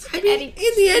places. I mean, Eddie,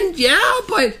 in the end, yeah,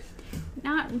 but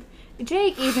not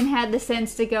Jake even had the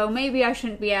sense to go, maybe I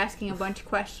shouldn't be asking a bunch of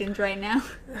questions right now.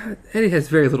 Eddie has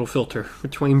very little filter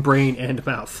between brain and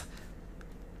mouth.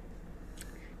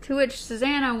 To which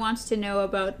Susanna wants to know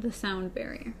about the sound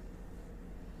barrier.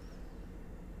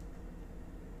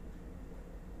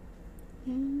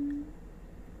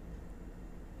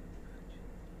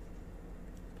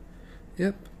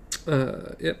 Yep.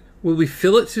 Will we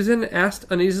feel it, Susanna asked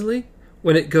uneasily,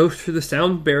 when it goes through the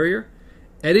sound barrier?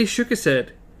 Eddie shook his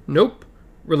head. Nope.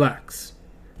 Relax.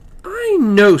 I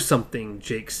know something,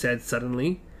 Jake said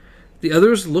suddenly. The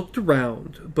others looked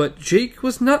around, but Jake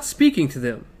was not speaking to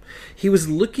them. He was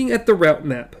looking at the route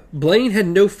map. Blaine had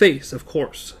no face, of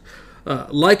course.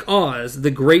 Like Oz,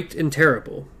 the Great and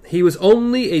Terrible, he was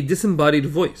only a disembodied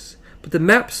voice, but the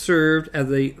map served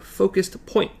as a focused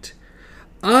point.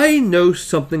 I know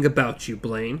something about you,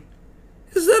 Blaine.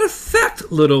 Is that a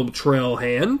fact, little trail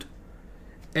hand?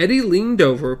 Eddie leaned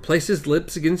over, placed his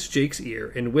lips against Jake's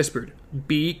ear, and whispered,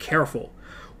 Be careful.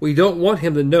 We don't want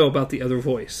him to know about the other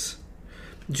voice.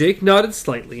 Jake nodded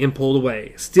slightly and pulled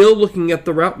away, still looking at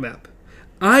the route map.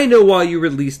 I know why you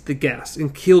released the gas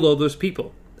and killed all those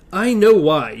people. I know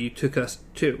why you took us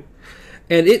too.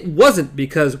 And it wasn't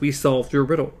because we solved your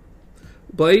riddle.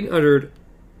 Blaine uttered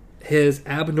his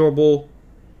abnormal,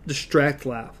 distract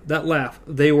laugh. That laugh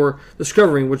they were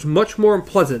discovering was much more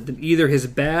unpleasant than either his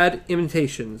bad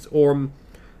imitations or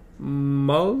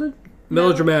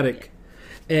melodramatic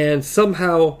and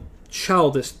somehow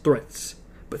childish threats,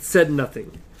 but said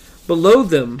nothing. Below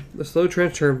them, the slow train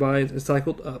turned by and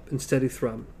cycled up in steady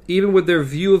thrum. Even with their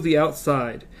view of the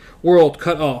outside world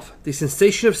cut off, the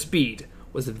sensation of speed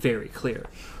was very clear.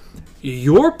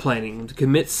 You're planning to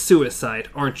commit suicide,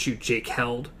 aren't you, Jake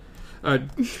Held?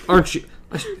 Aren't you?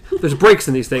 There's breaks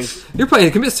in these things. You're planning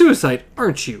to commit suicide,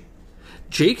 aren't you?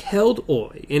 Jake held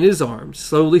Oi in his arms,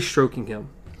 slowly stroking him.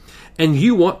 And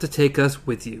you want to take us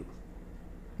with you.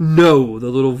 No,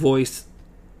 the voice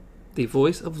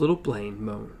of little Blaine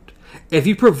moaned. If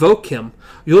you provoke him,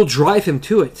 you'll drive him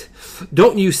to it.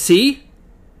 Don't you see?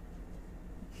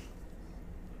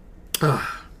 Well,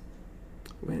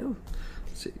 let's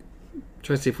see.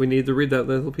 Try to see if we need to read that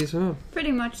little piece or not.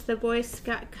 Pretty much the voice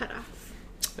got cut off.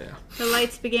 Yeah. The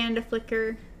lights began to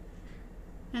flicker,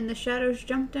 and the shadows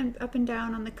jumped up and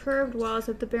down on the curved walls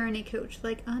of the Barony coach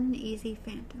like uneasy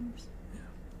phantoms.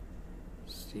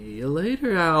 See you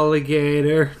later,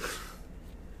 alligator.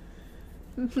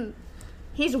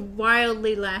 He's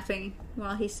wildly laughing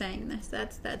while he's saying this.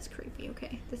 That's creepy,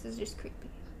 okay? This is just creepy.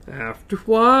 After a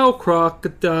while,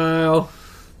 crocodile.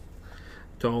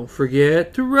 Don't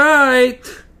forget to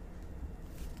write.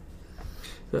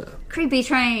 Creepy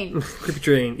train. Creepy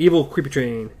train. Evil creepy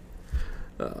train.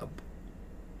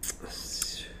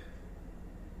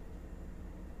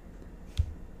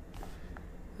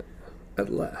 At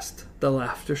last, the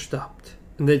laughter stopped,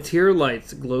 and the tear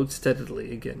lights glowed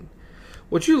steadily again.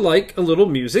 Would you like a little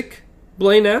music?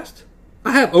 Blaine asked.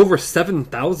 I have over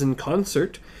 7,000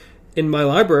 concert in my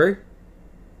library.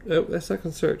 Oh, that's not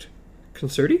concert.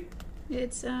 Concerti?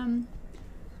 It's,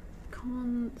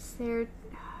 concerti?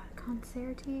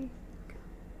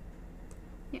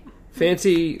 Yeah.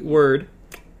 Fancy word.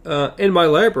 In my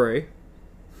library.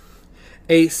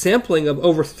 A sampling of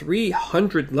over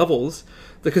 300 levels.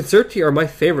 The concerti are my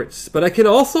favorites, but I can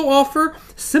also offer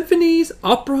symphonies,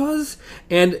 operas,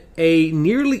 and a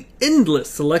nearly endless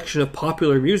selection of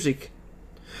popular music.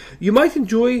 You might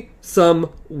enjoy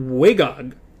some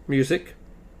Wagog music.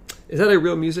 Is that a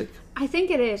real music? I think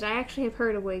it is. I actually have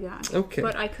heard of Wagog. Okay.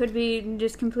 But I could be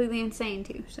just completely insane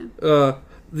too, so.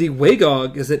 The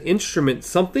Wagog is an instrument,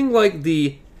 something like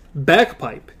the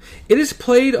bagpipe. It is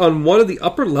played on one of the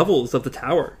upper levels of the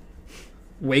tower.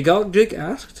 Wagog? Jake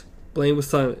asked. Blaine was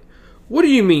silent. What do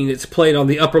you mean it's played on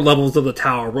the upper levels of the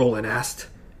tower? Roland asked.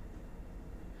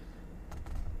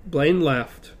 Blaine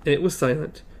laughed, and it was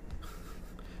silent.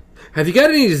 Have you got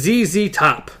any ZZ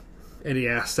Top? Eddie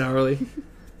asked sourly.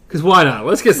 Because why not?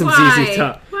 Let's get some ZZ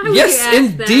Top. Why would Yes, you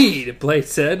ask indeed, that? Blaine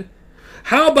said.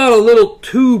 How about a little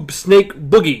Tube Snake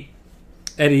Boogie?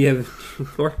 Eddie of New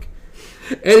York.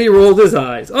 Eddie rolled his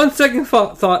eyes. On second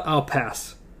thought, I'll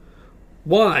pass.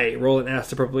 Why? Roland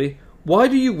asked abruptly. Why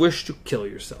do you wish to kill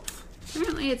yourself?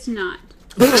 Apparently it's not.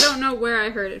 I don't know where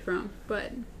I heard it from,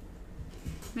 but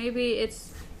maybe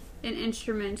it's an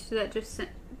instrument that just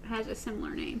has a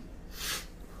similar name.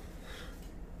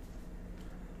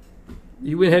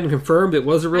 You went ahead and confirmed it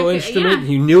was a real instrument? Yeah.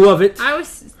 You knew of it?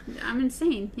 I'm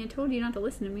insane. I told you not to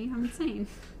listen to me. I'm insane.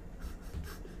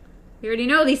 You already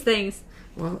know these things.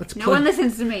 Well, it's No one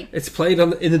listens to me. It's played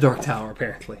in the Dark Tower,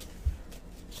 apparently.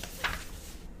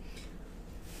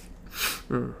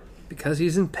 Because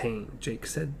he's in pain, Jake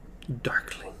said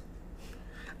darkly.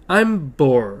 I'm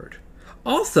bored.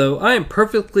 Also, I am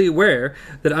perfectly aware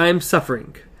that I am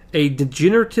suffering a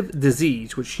degenerative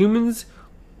disease which humans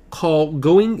call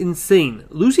going insane,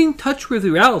 losing touch with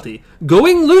reality,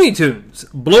 going Looney Tunes,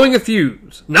 blowing a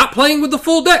fuse, not playing with the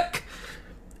full deck,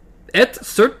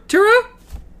 etc.,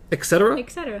 etc.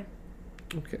 Etc.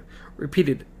 Okay.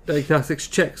 Repeated diagnostics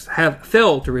checks have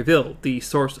failed to reveal the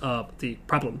source of the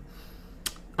problem.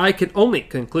 I can only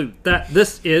conclude that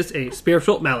this is a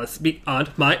spiritual malice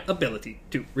beyond my ability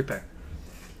to repair.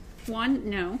 1,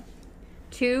 no.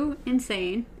 2,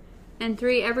 insane. And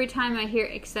 3, every time I hear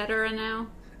etc. now,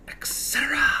 Etc.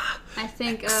 I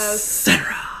think of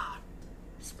Etc.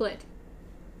 Split.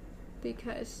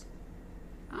 Because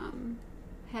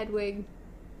Hedwig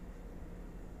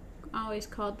always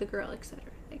called the girl etc.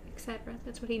 Etc.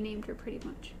 That's what he named her pretty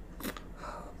much.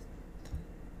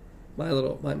 My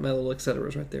little etc.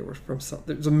 is right there. Was from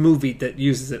there's a movie that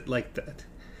uses it like that.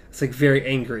 It's like very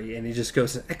angry, and he just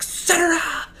goes etc.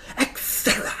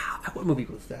 etc. What movie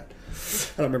was that?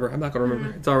 I don't remember. I'm not going to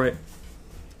remember. It's all right.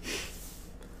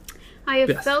 I have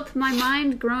Yes. felt my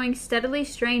mind growing steadily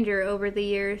stranger over the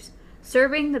years.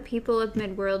 Serving the people of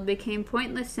Midworld became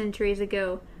pointless centuries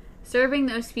ago. Serving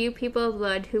those few people of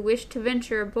blood who wished to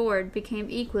venture aboard became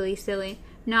equally silly,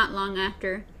 not long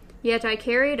after. Yet I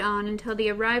carried on until the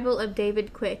arrival of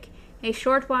David Quick, a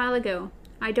short while ago.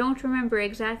 I don't remember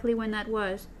exactly when that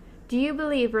was. Do you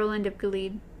believe, Roland of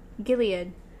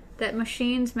Gilead, that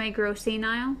machines may grow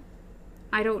senile?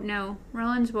 I don't know.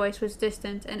 Roland's voice was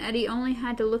distant, and Eddie only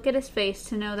had to look at his face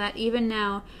to know that even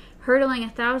now, hurtling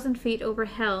 1,000 feet over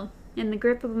hell, in the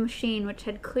grip of a machine which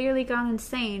had clearly gone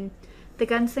insane, the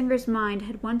gunslinger's mind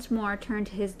had once more turned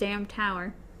to his damned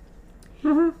tower.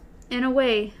 In a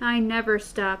way, I never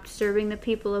stopped serving the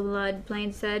people of Lud,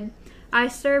 Blaine said. I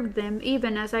served them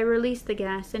even as I released the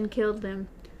gas and killed them.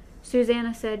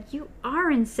 Susanna said, "You are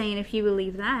insane if you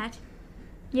believe that."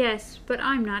 "Yes, but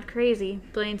I'm not crazy,"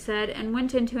 Blaine said, and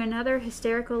went into another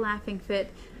hysterical laughing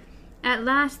fit. At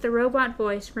last the robot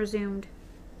voice resumed.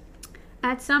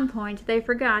 At some point they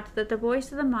forgot that the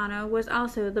voice of the mono was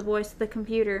also the voice of the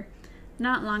computer.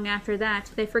 Not long after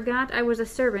that, they forgot I was a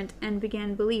servant and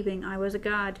began believing I was a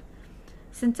god.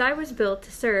 Since I was built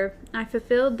to serve, I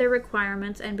fulfilled their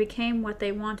requirements and became what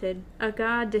they wanted, a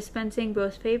god dispensing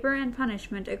both favor and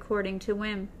punishment according to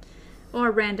whim, or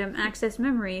random access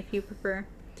memory if you prefer.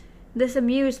 This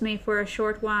amused me for a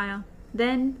short while.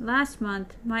 Then, last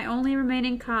month, my only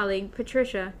remaining colleague,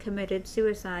 Patricia, committed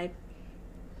suicide.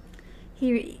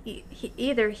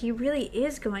 Either he really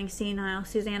is going senile,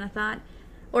 Susanna thought,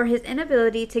 or his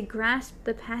inability to grasp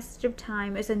the passage of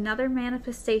time is another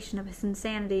manifestation of his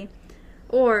insanity,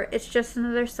 or it's just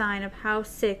another sign of how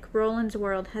sick Roland's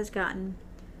world has gotten.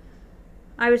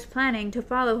 I was planning to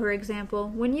follow her example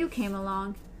when you came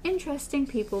along, interesting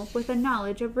people with a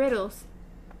knowledge of riddles.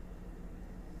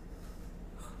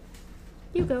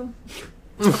 You go.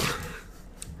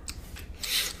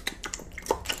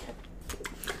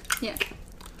 Yeah.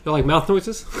 You like mouth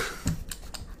noises?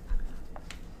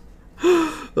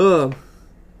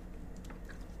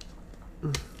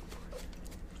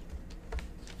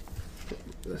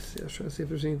 Let's see. I was trying to see if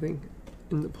there's anything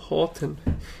important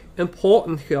here.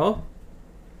 Don't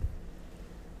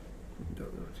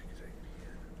know what you can say.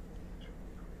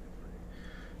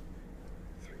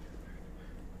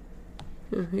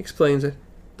 Yeah, he explains it.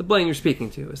 The Blaine you're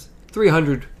speaking to is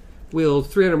 300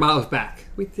 miles back.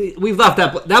 We've left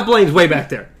that Blaine's way back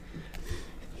there.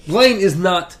 Blaine is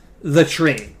not the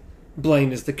train.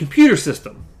 Blaine is the computer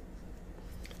system.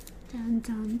 Dun,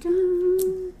 dun,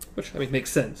 dun. Which, I mean,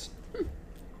 makes sense.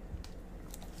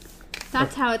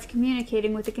 That's how it's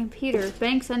communicating with the computer.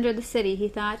 Banks under the city, he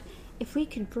thought. If we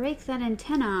could break that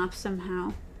antenna off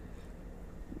somehow.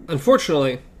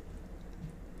 Unfortunately,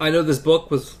 I know this book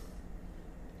was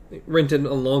written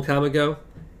a long time ago.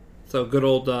 So good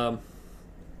old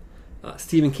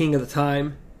Stephen King at the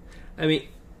time. I mean,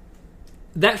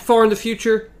 that far in the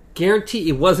future, guarantee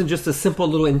it wasn't just a simple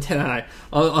little antenna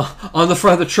on the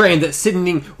front of the train that's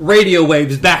sending radio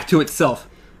waves back to itself.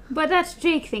 But that's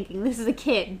Jake thinking. This is a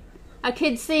kid. A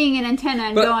kid seeing an antenna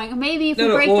and going, maybe if we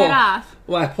break that off.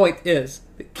 Well, my point is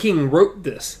that King wrote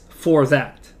this for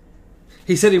that.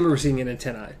 He said he remember seeing an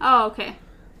antenna. Oh, okay.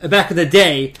 Back in the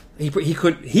day,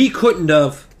 he couldn't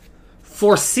have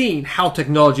foreseen how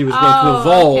technology was going to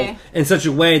evolve in such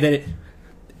a way that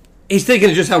he's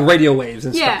thinking of just how radio waves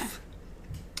and stuff.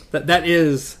 That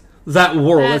is that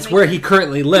world. That's where he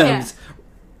currently lives.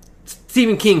 Yeah.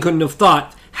 Stephen King couldn't have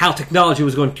thought how technology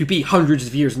was going to be hundreds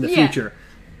of years in the future.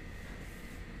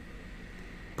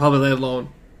 Probably let alone,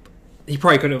 he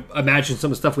probably could have imagined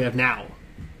some of the stuff we have now.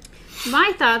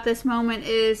 My thought this moment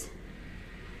is,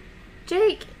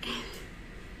 Jake,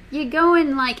 you're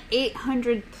going like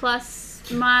 800 plus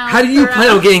miles. How do you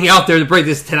plan on getting out there to break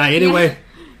this tonight anyway?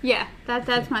 Yeah,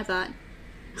 that's my thought.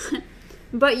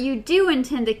 But you do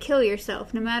intend to kill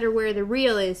yourself, no matter where the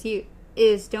real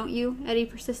is, don't you? Eddie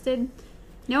persisted.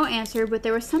 No answer, but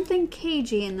there was something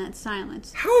cagey in that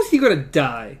silence. How is he going to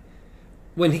die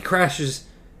when he crashes?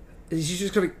 Is he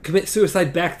just going to commit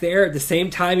suicide back there at the same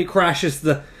time he crashes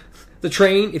the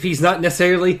train, if he's not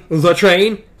necessarily the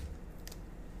train?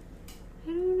 I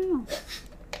don't know.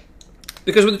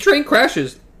 Because when the train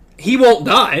crashes, he won't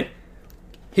die.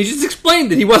 He just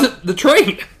explained that he wasn't the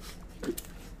train.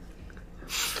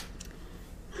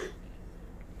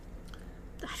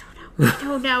 I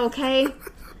don't know, okay?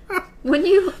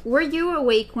 Were you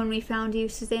awake when we found you,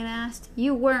 Susanna asked.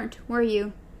 You weren't, were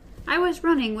you? I was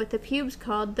running with the pubes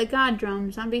called the God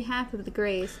Drums on behalf of the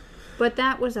Greys. But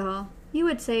that was all. You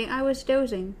would say I was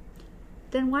dozing.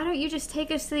 Then why don't you just take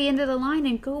us to the end of the line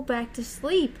and go back to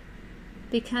sleep?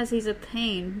 Because he's a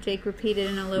pain, Jake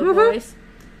repeated in a low voice.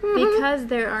 Because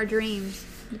there are dreams,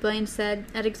 Blaine said,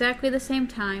 at exactly the same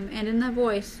time, and in a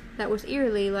voice that was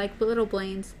eerily like little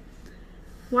Blaine's.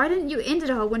 Why didn't you end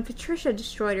it all when Patricia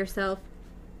destroyed herself?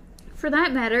 For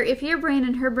that matter, if your brain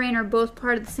and her brain are both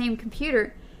part of the same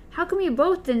computer, how come you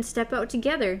both didn't step out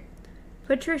together?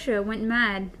 Patricia went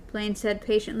mad, Blaine said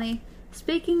patiently,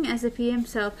 speaking as if he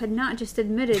himself had not just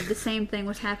admitted the same thing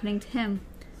was happening to him.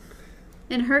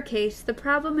 In her case, the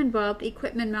problem involved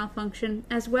equipment malfunction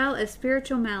as well as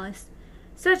spiritual malice.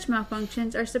 Such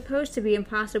malfunctions are supposed to be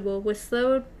impossible with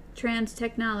slow trans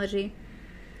technology.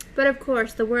 But of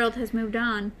course, the world has moved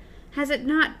on. Has it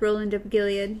not, Roland of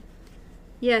Gilead?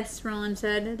 Yes, Roland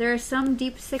said. There is some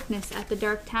deep sickness at the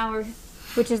Dark Tower,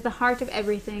 which is the heart of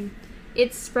everything.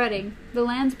 It's spreading. The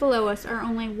lands below us are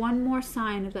only one more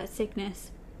sign of that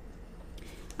sickness.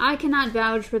 I cannot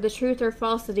vouch for the truth or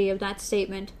falsity of that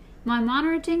statement. My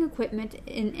monitoring equipment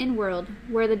in InWorld,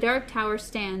 where the Dark Tower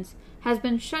stands, has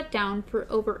been shut down for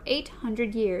over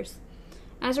 800 years.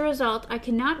 As a result, I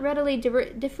cannot readily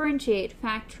differentiate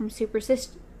fact from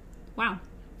superstition.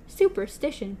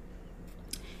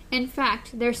 In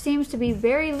fact, there seems to be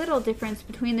very little difference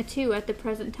between the two at the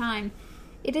present time.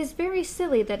 It is very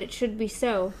silly that it should be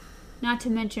so, not to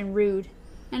mention rude,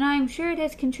 and I am sure it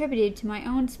has contributed to my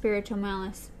own spiritual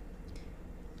malice.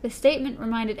 The statement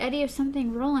reminded Eddie of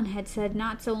something Roland had said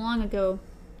not so long ago.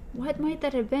 What might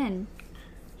that have been?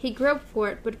 He groped for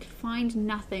it, but could find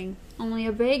nothing, only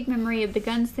a vague memory of the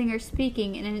gunslinger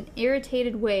speaking in an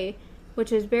irritated way,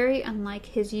 which was very unlike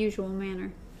his usual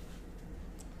manner.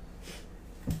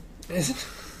 I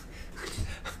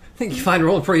think you find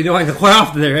Roland pretty annoying quite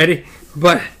often there, Eddie.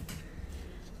 But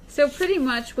so pretty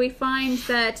much we find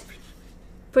that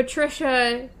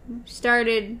Patricia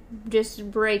started just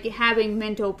having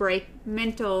mental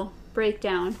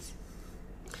breakdowns.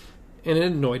 And it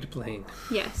annoyed Blaine.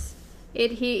 Yes.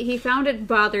 He found it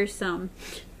bothersome.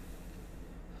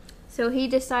 So he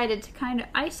decided to kind of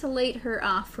isolate her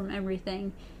off from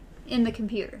everything in the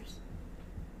computers.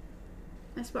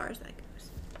 As far as that goes.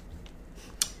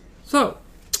 So,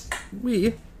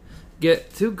 we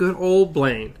get to good old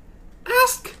Blaine.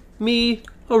 Ask me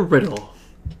a riddle.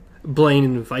 Blaine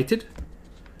invited.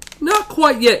 Not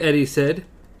quite yet, Eddie said.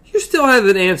 You still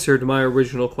haven't answered my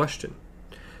original question.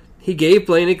 He gave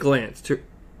Blaine a chance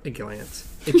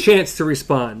to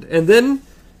respond, and then,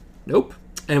 nope.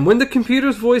 And when the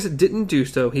computer's voice didn't do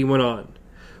so, he went on.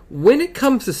 When it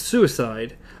comes to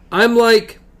suicide, I'm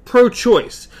like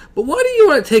pro-choice. But why do you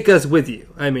want to take us with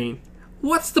you? I mean,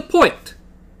 what's the point?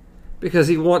 Because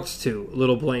he wants to,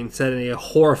 little Blaine said in a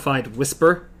horrified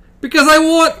whisper. Because I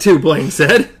want to, Blaine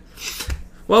said.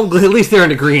 Well, at least they're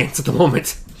in agreement at the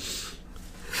moment.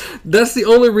 That's the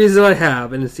only reason I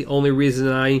have, and it's the only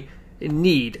reason I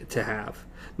need to have.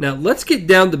 Now, let's get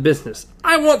down to business.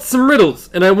 I want some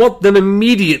riddles, and I want them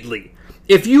immediately.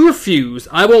 If you refuse,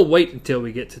 I won't wait until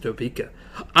we get to Topeka.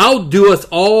 I'll do us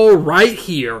all right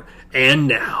here and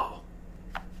now.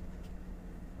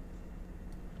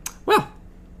 Well,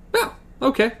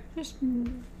 okay. Just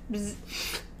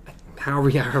However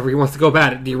he wants to go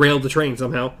about it. Derailed the train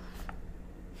somehow.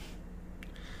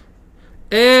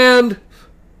 And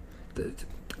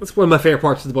that's one of my favorite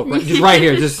parts of the book. Right, just right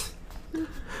here. Just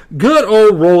good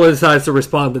old Roland decides to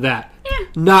respond to that. Yeah.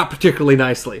 Not particularly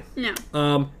nicely.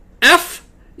 No. F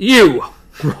you,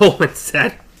 Roland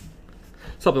said.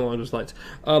 Something along those lines.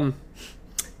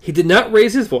 He did not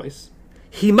raise his voice.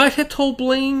 He might have told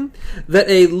Blaine that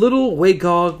a little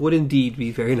Wagog would indeed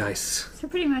be very nice. So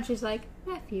pretty much he's like,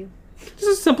 F you. Just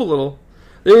a simple little.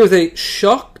 There was a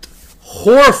shocked,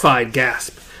 horrified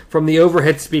gasp from the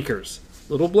overhead speakers.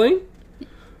 Little Blaine?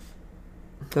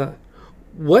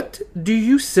 What do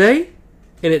you say?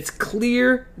 In its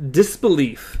clear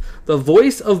disbelief, the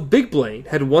voice of Big Blaine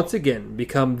had once again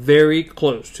become very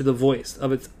close to the voice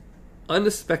of its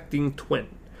unsuspecting twin.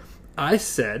 I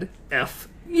said, F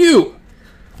you.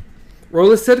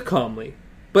 Roland said calmly,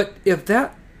 but if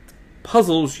that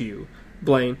puzzles you,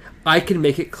 Blaine, I can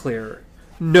make it clearer.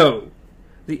 No.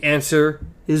 The answer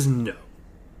is no.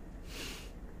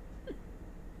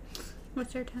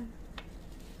 What's our time?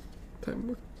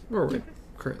 We're right,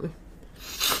 currently.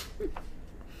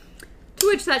 To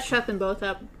which that shut them both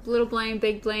up. Little Blaine,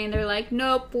 Big Blaine, they're like,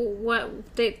 nope,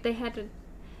 what? They had a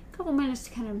couple minutes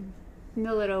to kind of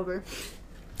mill it over.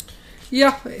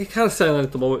 Yeah, it kind of silent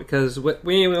at the moment because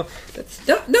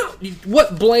that's not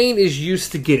what Blaine is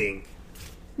used to getting.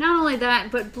 Not only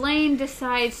that, but Blaine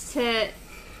decides to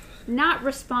not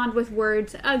respond with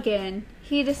words again.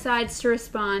 He decides to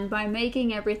respond by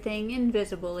making everything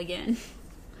invisible again.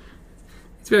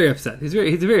 He's very upset. He's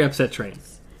a very upset train.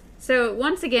 So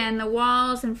once again, the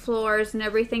walls and floors and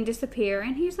everything disappear,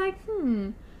 and he's like,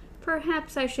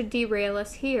 perhaps I should derail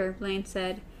us here, Blaine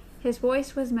said. His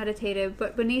voice was meditative,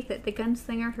 but beneath it the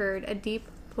gunslinger heard a deep,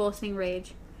 pulsing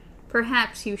rage.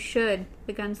 Perhaps you should,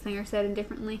 the gunslinger said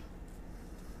indifferently.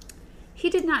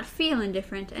 He did not feel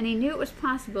indifferent, and he knew it was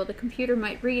possible the computer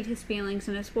might read his feelings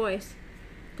in his voice.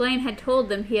 Blaine had told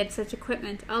them he had such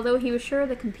equipment, although he was sure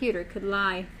the computer could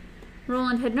lie.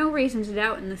 Roland had no reason to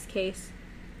doubt in this case.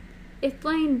 If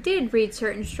Blaine did read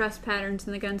certain stress patterns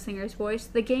in the gunslinger's voice,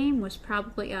 the game was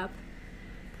probably up.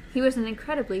 He was an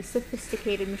incredibly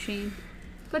sophisticated machine,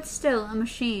 but still a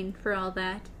machine for all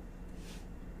that.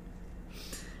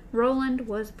 Roland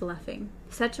was bluffing.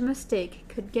 Such a mistake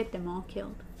could get them all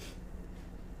killed.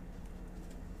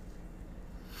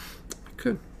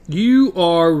 Good. You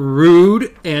are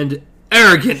rude and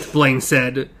arrogant, Blaine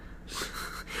said.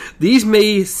 These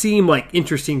may seem like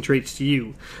interesting traits to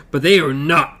you, but they are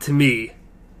not to me.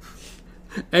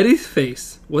 Eddie's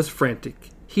face was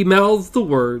frantic. He mouthed the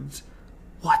words,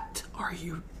 "What are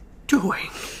you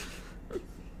doing?"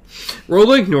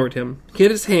 Roland ignored him. He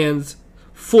had his hands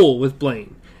full with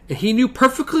Blaine, and he knew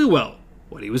perfectly well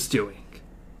what he was doing.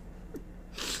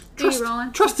 Trust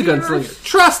the gunslinger.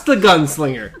 Trust the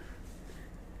gunslinger.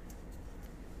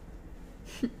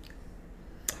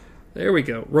 There we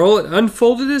go. Roland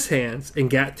unfolded his hands and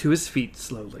got to his feet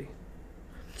slowly.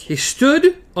 He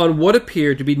stood on what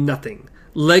appeared to be nothing,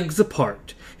 legs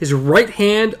apart, his right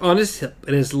hand on his hip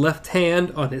and his left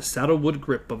hand on his saddlewood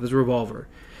grip of his revolver.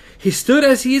 He stood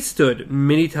as he had stood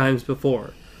many times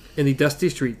before, in the dusty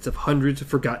streets of hundreds of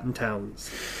forgotten towns.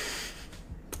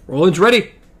 Roland's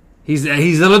ready. He's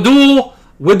in a duel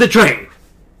with the train.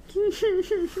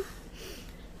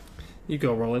 You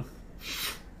go, Roland.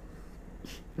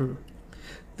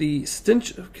 The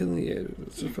stench of killing the air.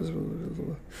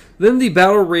 Then the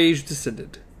battle rage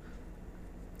descended,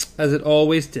 as it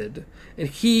always did, and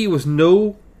he was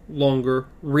no longer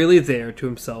really there to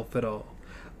himself at all.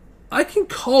 I can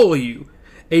call you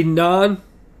a I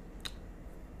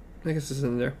guess it's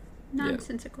in there.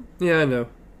 Nonsensical. Yeah, I know.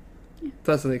 Yeah.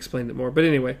 Thought they explained it more. But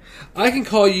anyway, I can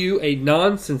call you a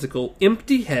nonsensical,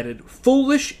 empty-headed,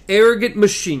 foolish, arrogant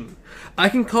machine. I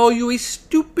can call you a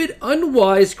stupid,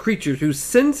 unwise creature whose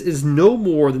sense is no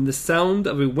more than the sound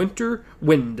of a winter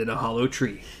wind in a hollow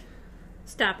tree.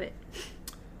 Stop it.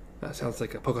 That sounds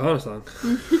like a Pocahontas song.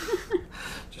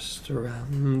 Just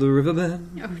around the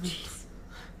riverbend. Oh, jeez.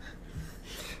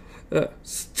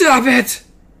 Stop it!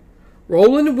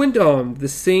 Roland went on with the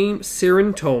same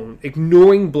saccharine tone,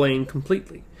 ignoring Blaine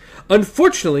completely.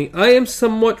 Unfortunately, I am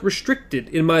somewhat restricted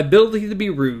in my ability to be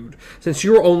rude, since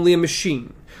you are only a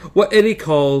machine. What Eddie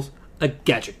calls a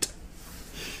gadget.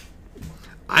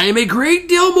 I am a great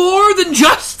deal more than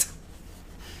just.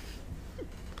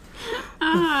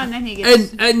 And then he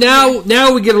gets. And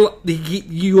now we get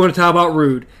you want to talk about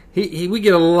rude? We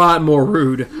get a lot more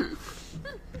rude.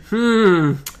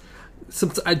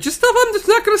 Just stuff I'm just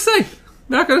not going to say.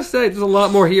 Not going to say. There's a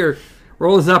lot more here.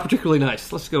 Roland's not particularly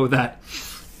nice. Let's go with that.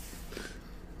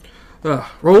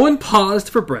 Roland paused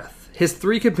for breath. His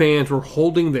three companions were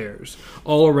holding theirs,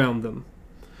 all around them.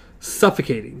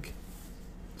 Suffocating.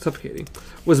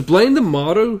 Was Blaine the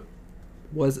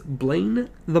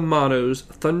Motto's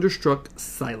thunderstruck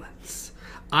silence.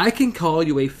 I can call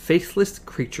you a faithless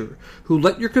creature who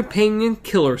let your companion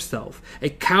kill herself, a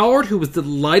coward who was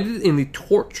delighted in the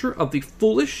torture of the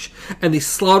foolish and the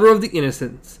slaughter of the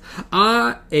innocents.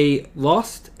 A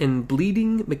lost and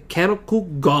bleeding mechanical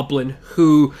goblin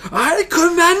who... I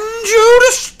command you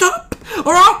to stop,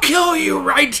 or I'll kill you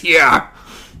right here!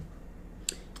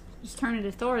 Just turn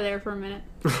into Thor there for a minute.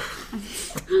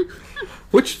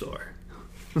 Which Thor?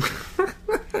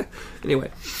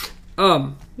 Anyway.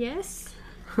 Yes?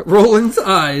 Roland's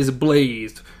eyes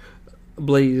blazed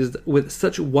with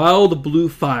such wild blue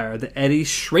fire that Eddie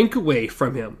shrank away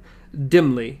from him.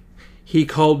 Dimly, he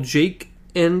called Jake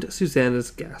and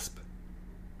Susanna's gasp.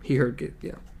 He heard it,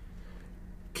 yeah.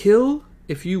 Kill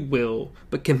if you will,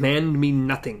 but command me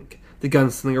nothing, the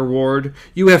gunslinger roared.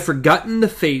 You have forgotten the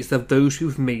face of those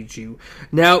who've made you.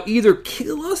 Now either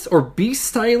kill us or be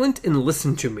silent and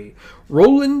listen to me.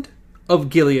 Roland of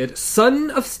Gilead, son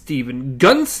of Stephen,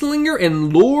 gunslinger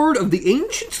and lord of the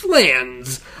ancient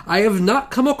lands. I have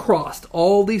not come across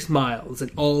all these miles and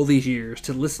all these years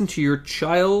to listen to your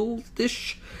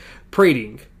childish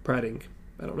prating.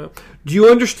 I don't know. Do you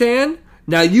understand?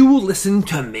 Now you will listen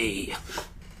to me.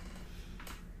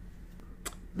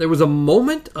 There was a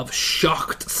moment of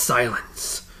shocked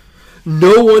silence.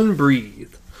 No one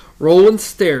breathed. Roland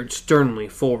stared sternly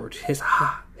forward, his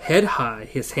head high,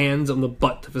 his hands on the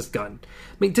butt of his gun.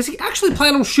 I mean, does he actually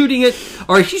plan on shooting it,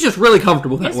 or is he just really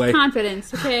comfortable that way? His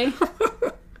confidence, okay?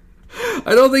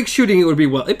 I don't think shooting it would be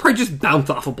well. It'd probably just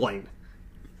bounce off a Blaine.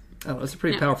 I don't know, it's a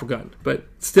pretty powerful gun, but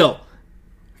still,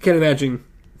 I can't imagine.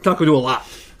 It's not going to do a lot.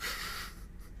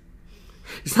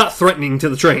 It's not threatening to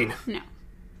the train. No.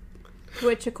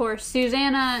 Which, of course,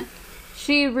 Susanna,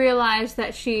 she realized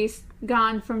that she's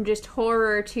gone from just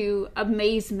horror to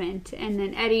amazement, and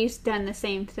then Eddie's done the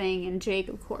same thing, and Jake,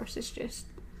 of course, is just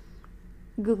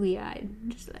googly-eyed,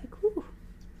 just like, whew,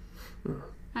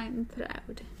 I'm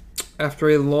proud. After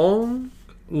a long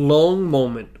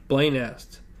moment, Blaine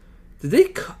asked, Did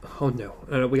they... Oh,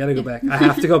 no. We gotta go back. I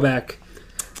have to go back.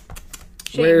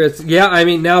 Shame. Where is... Yeah, I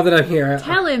mean, now that I'm here...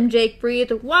 Tell him, Jake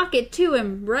breathed. Walk it to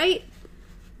him, right?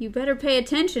 You better pay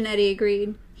attention, Eddie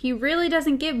agreed. He really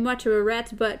doesn't give much of a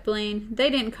rat's butt, Blaine.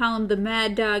 They didn't call him the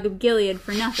Mad Dog of Gilead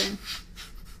for nothing.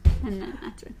 And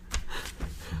that's it.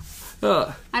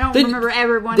 I don't remember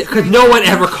ever once... Because no one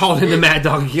ever called him the Mad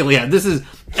Dog of Gilead. This is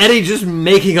Eddie just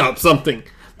making up something.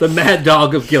 The Mad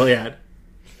Dog of Gilead.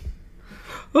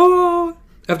 Oh...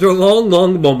 After a long,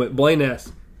 long moment, Blaine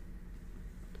asked,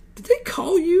 "Did they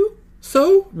call you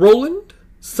so, Roland,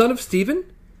 son of Stephen?"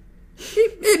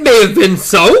 It may have been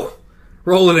so,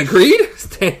 Roland agreed,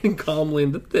 standing calmly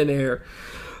in the thin air.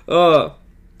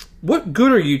 What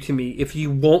good are you to me if you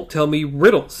won't tell me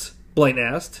riddles? Blaine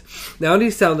asked. Now he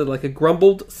sounded like a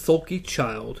grumbled, sulky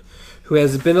child who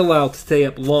has been allowed to stay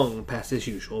up long past his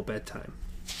usual bedtime.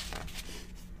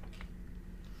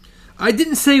 I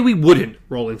didn't say we wouldn't,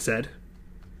 Roland said.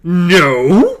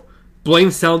 No? Blaine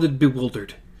sounded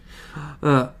bewildered.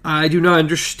 I do not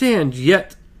understand,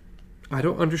 yet... I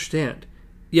don't understand.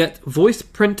 Yet voice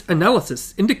print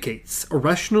analysis indicates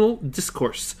irrational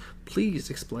discourse.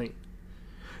 Please explain.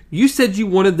 You said you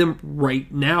wanted them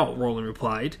right now, Roland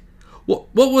replied. What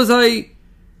was I...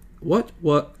 What?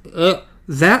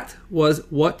 That was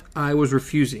what I was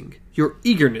refusing. Your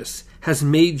eagerness has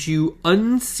made you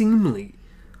unseemly.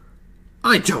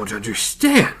 I don't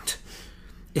understand.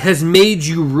 It has made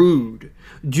you rude.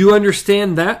 Do you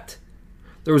understand that?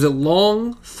 There was a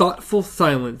long, thoughtful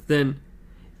silence. Then,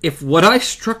 if what I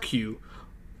said struck you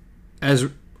as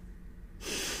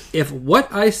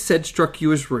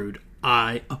rude,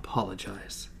 I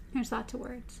apologize. There's lots of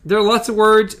words. There are lots of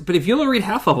words, but if you only read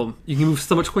half of them, you can move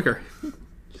so much quicker.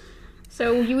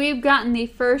 So we've gotten the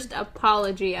first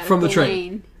apology out from of the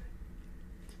train.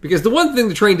 Because the one thing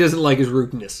the train doesn't like is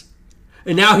rudeness.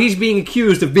 And now he's being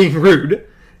accused of being rude.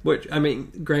 Which, I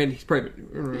mean, granted, he's probably...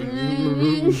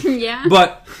 Yeah.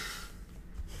 But...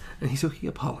 So he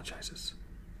apologizes.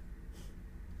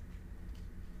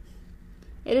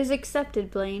 It is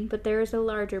accepted, Blaine, but there is a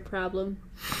larger problem.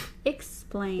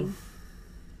 Explain.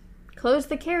 Close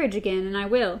the carriage again, and I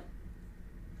will.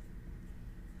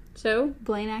 So,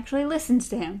 Blaine actually listens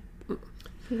to him.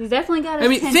 He's definitely got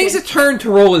his attention. Things have turned to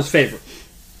Roland's favor.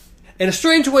 In a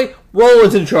strange way,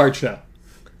 Roland's in charge now.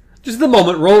 Just at the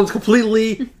moment, Roland's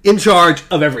completely in charge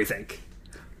of everything.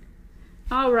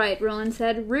 All right, Roland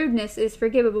said. Rudeness is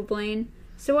forgivable, Blaine.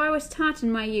 So I was taught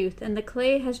in my youth, and the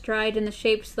clay has dried in the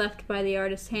shapes left by the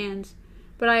artist's hands.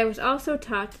 But I was also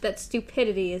taught that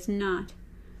stupidity is not.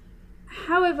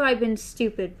 How have I been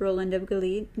stupid, Roland of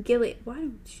Gilead? Why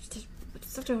don't you just...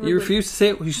 Such a You refuse to say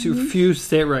it. You refuse to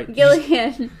say it right.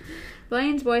 Gilead.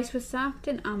 Blaine's voice was soft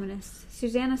and ominous.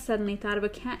 Susanna suddenly thought of a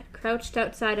cat crouched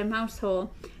outside a mouse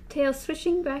hole, tail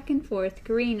swishing back and forth,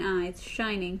 green eyes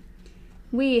shining.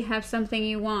 We have something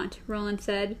you want, Roland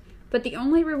said, but the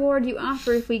only reward you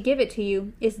offer if we give it to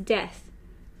you is death.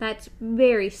 That's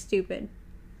very stupid.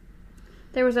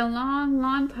 There was a long,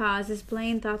 long pause as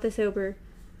Blaine thought this over.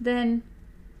 Then,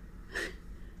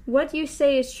 what you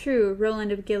say is true,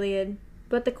 Roland of Gilead,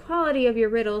 but the quality of your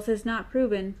riddles is not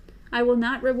proven. I will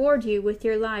not reward you with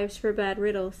your lives for bad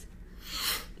riddles.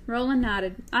 Roland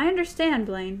nodded. I understand,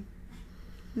 Blaine.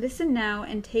 Listen now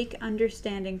and take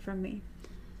understanding from me.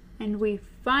 And we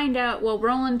find out,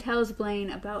 Roland tells Blaine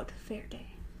about Faraday.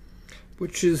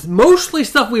 Which is mostly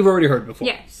stuff we've already heard before.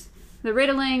 Yes. The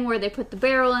riddling where they put the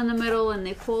barrel in the middle and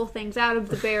they pull things out of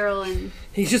the barrel and...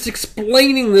 He's just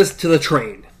explaining this to the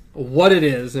train. What it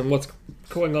is and what's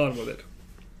going on with it.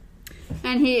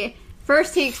 And he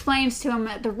explains to him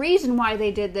that the reason why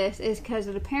they did this is because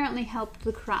it apparently helped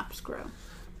the crops grow.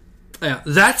 Yeah,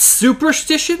 that's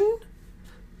superstition?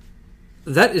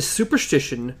 That is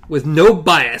superstition with no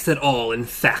bias at all, in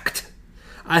fact.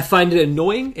 I find it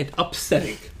annoying and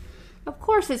upsetting. Of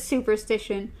course it's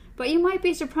superstition, but you might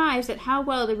be surprised at how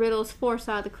well the riddles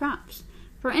foresaw the crops.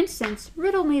 For instance,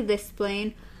 riddle me this,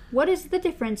 Blaine. What is the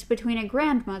difference between a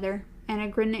grandmother and a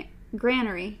granary?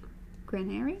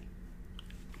 Granary?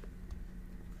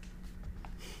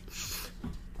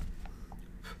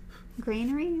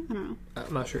 Granary? I don't know.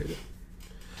 I'm not sure either.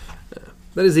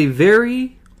 That is a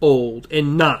very old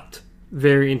and not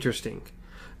very interesting,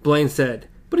 Blaine said,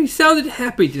 but he sounded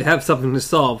happy to have something to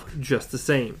solve just the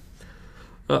same.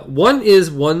 One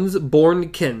is one's born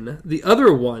kin. The other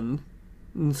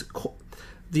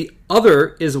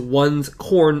is one's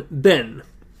corn ben.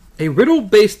 A riddle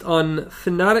based on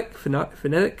phonetic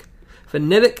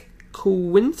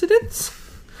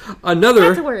coincidence. Another.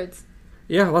 Lots of words.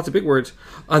 Yeah, lots of big words.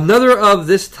 Another of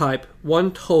this type,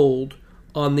 one told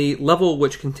on the level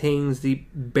which contains the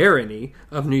barony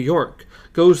of New York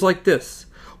goes like this.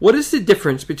 What is the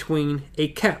difference between a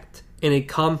cat and a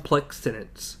complex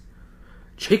sentence?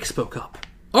 Jake spoke up.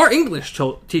 Our English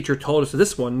teacher told us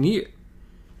this one year.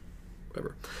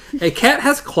 Whatever. A cat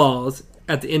has claws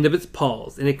at the end of its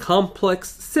paws, and a complex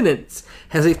sentence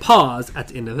has a pause at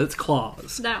the end of its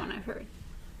claws. That one I've heard.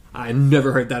 I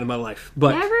never heard that in my life.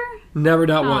 But never,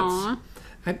 not once.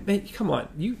 Come on.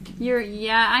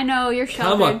 Yeah, I know, you're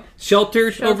sheltered. Come on.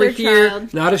 Sheltered over here.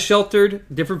 Not as sheltered.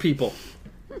 Different people.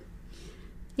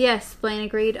 Yes, Blaine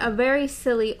agreed. A very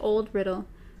silly old riddle.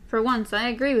 For once, I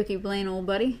agree with you, Blaine, old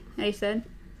buddy, Eddie said.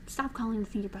 Stop calling the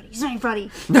thing your buddy. He's not your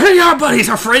buddy. None of your buddies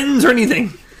are friends or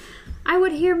anything. I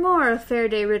would hear more of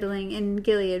Faraday riddling in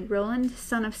Gilead, Roland,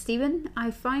 son of Stephen.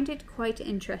 I find it quite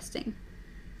interesting.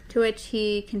 To which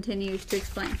he continues to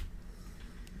explain.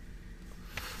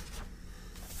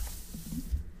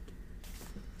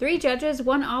 Three judges,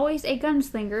 one always a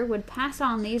gunslinger, would pass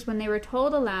on these when they were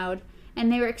told aloud,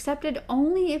 and they were accepted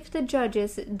only if the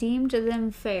judges deemed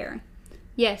them fair.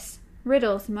 Yes,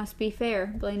 riddles must be fair,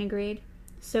 Blaine agreed.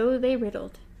 So they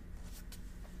riddled.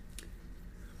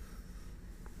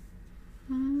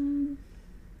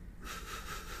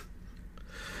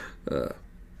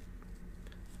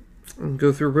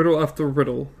 Go through riddle after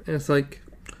riddle, and it's like,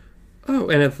 oh,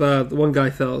 and if the one guy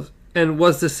fails, and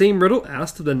was the same riddle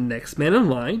asked of the next man in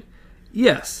line?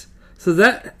 Yes. So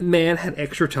that man had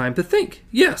extra time to think.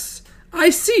 Yes, I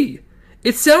see.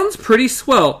 It sounds pretty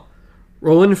swell.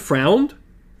 Roland frowned.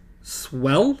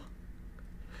 Swell?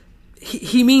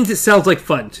 He means it sounds like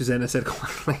fun, Susanna said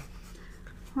quietly.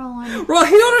 Roland, you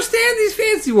don't understand these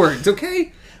fancy words,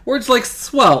 okay? Words like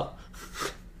swell.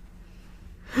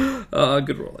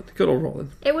 Good Roland. Good old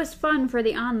Roland. It was fun for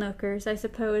the onlookers, I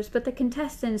suppose, but the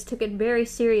contestants took it very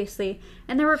seriously,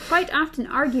 and there were quite often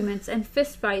arguments and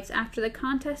fistfights after the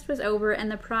contest was over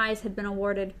and the prize had been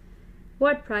awarded.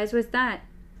 What prize was that?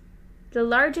 The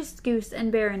largest goose in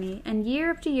barony, and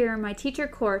year after year my teacher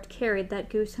Court carried that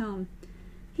goose home.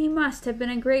 He must have been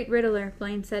a great riddler,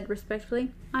 Blaine said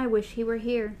respectfully. I wish he were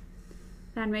here.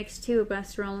 That makes two of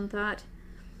us, Roland thought.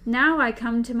 Now I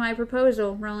come to my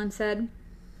proposal, Roland said.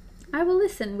 I will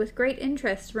listen with great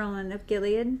interest, Roland of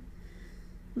Gilead.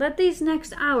 Let these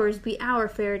next hours be our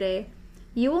Faraday.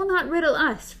 You will not riddle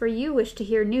us, for you wish to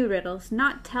hear new riddles,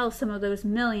 not tell some of those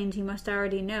millions you must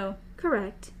already know.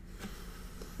 Correct.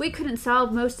 We couldn't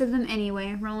solve most of them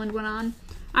anyway, Roland went on.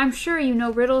 I'm sure you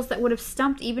know riddles that would have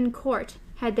stumped even Court,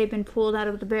 had they been pulled out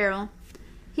of the barrel.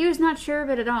 He was not sure of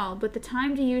it at all, but the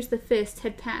time to use the fist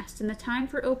had passed, and the time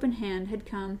for open hand had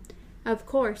come. Of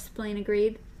course, Blaine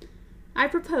agreed. I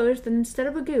propose that instead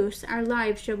of a goose, our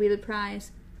lives shall be the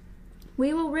prize.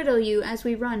 We will riddle you as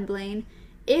we run, Blaine.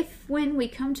 If, when we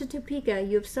come to Topeka,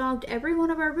 you have solved every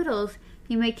one of our riddles,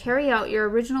 you may carry out your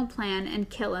original plan and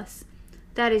kill us.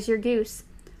 That is your goose.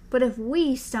 But if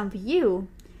we stump you,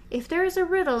 if there is a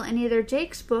riddle in either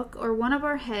Jake's book or one of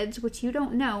our heads which you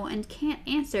don't know and can't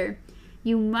answer,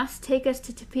 you must take us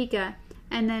to Topeka,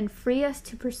 and then free us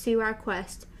to pursue our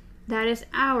quest. That is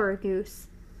our goose.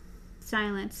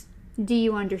 Silence. Do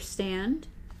you understand?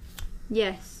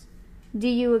 Yes. Do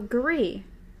you agree?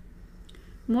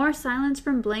 More silence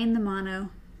from Blaine the Mono.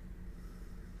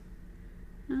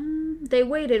 They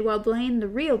waited while Blaine, the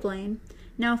real Blaine,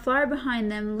 now far behind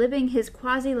them, living his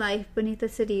quasi-life beneath the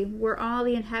city, where all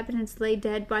the inhabitants lay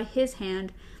dead by his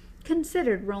hand,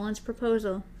 considered Roland's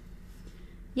proposal.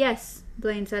 Yes,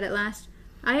 Blaine said at last,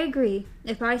 I agree.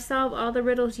 If I solve all the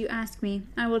riddles you ask me,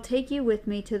 I will take you with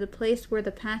me to the place where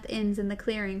the path ends in the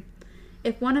clearing.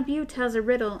 If one of you tells a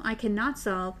riddle I cannot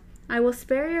solve, I will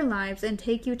spare your lives and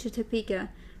take you to Topeka,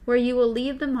 where you will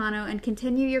leave the Mono and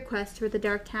continue your quest for the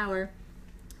Dark Tower.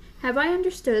 Have I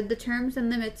understood the terms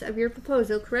and limits of your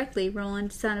proposal correctly,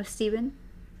 Roland, son of Stephen?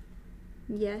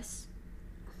 Yes.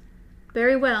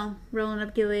 Very well, Roland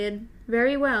of Gilead.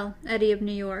 Very well, Eddie of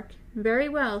New York. Very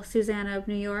well, Susanna of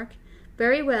New York.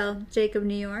 Very well, Jake of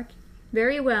New York.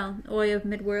 Very well, Oy of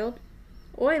Midworld.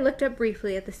 Oy looked up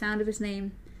briefly at the sound of his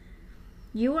name.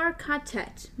 You are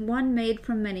Katet, one made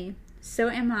from many. So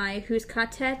am I, whose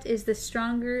Katet is the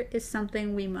stronger is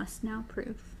something we must now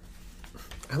prove.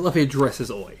 I love he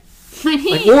addresses Oy.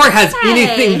 Like Oy has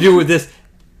anything to do with this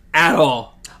at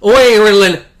all. Oy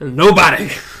riddling nobody.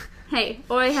 Hey,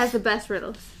 Oy has the best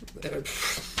riddles.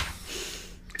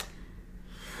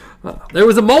 There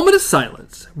was a moment of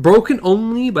silence, broken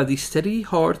only by the steady,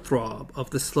 hard throb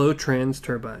of the slow trans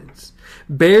turbines,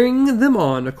 bearing them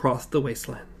on across the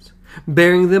wastelands,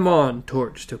 bearing them on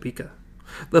towards Topeka,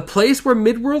 the place where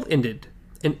Midworld ended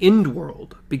and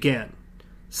Endworld began.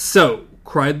 So,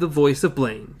 cried the voice of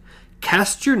Blaine,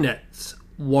 cast your nets,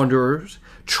 wanderers,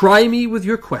 try me with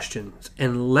your questions,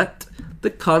 and let the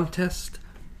contest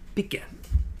begin.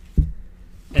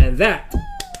 And that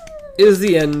is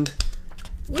the end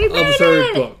of the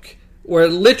third book. Where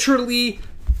literally,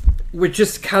 we're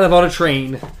just kind of on a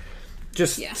train.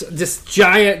 Just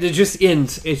giant, it just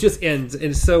ends. It just ends.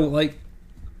 And so, like,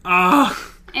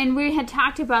 And we had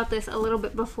talked about this a little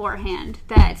bit beforehand,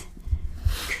 that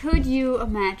could you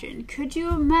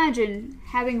imagine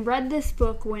having read this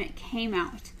book when it came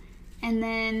out and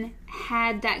then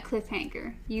had that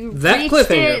cliffhanger? You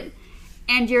reached it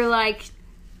and you're like,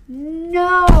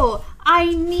 no,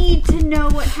 I need to know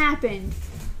what happened.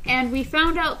 And we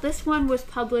found out this one was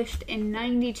published in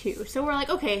 92. So we're like,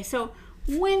 okay, so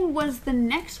when was the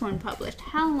next one published?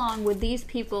 How long would these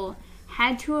people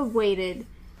had to have waited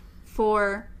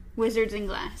for Wizards and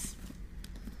Glass?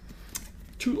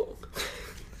 Too long.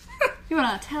 You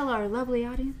want to tell our lovely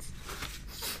audience?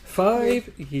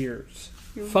 5 years.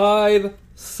 5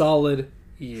 solid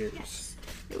years. Yes.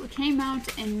 It came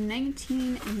out in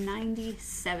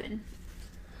 1997.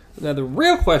 Now the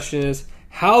real question is,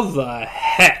 how the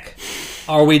heck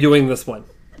are we doing this one?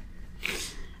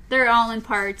 They're all in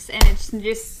parts, and it's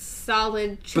just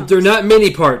solid chunks. But they're not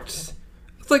mini parts.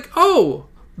 It's like,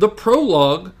 the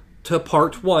prologue to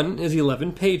part 1 is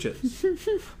 11 pages.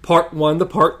 Part 1 to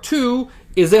part 2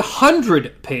 is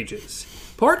 100 pages.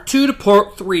 Part 2 to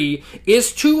part 3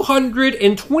 is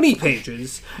 220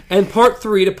 pages. And part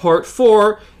 3 to part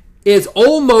 4 is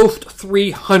almost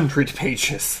 300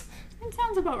 pages. That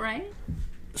sounds about right.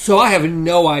 So I have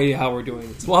no idea how we're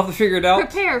doing this. We'll have to figure it out.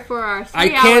 Prepare for our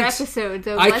 3-hour episodes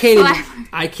of Let's Laugh.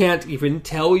 I can't even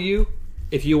tell you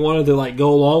if you wanted to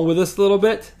go along with this a little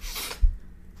bit.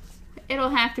 It'll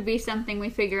have to be something we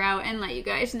figure out and let you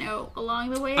guys know along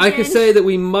the way. I could say that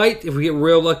we might, if we get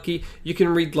real lucky, you can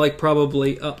read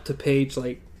probably up to page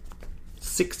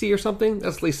 60 or something.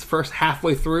 That's at least the first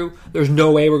halfway through. There's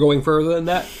no way we're going further than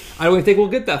that. I don't even think we'll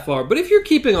get that far. But if you're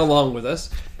keeping along with us,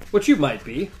 which you might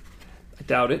be, I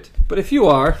doubt it, but if you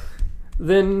are,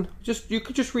 then you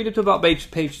could just read it to about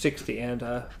page 60,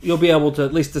 and you'll be able to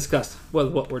at least discuss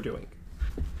what we're doing.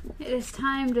 It is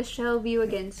time to shelve you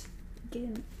again.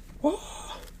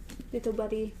 Little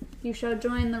buddy, you shall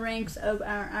join the ranks of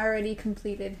our already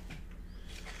completed.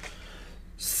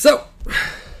 So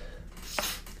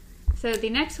the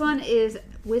next one is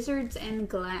Wizards and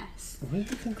Glass.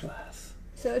 Wizards and Glass.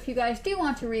 So if you guys do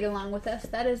want to read along with us,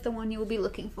 that is the one you will be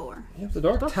looking for. Yep, The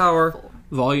Dark Tower, 4.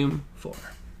 Volume 4.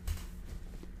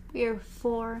 We are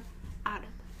 4 out of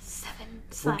 7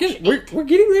 we're getting there. We're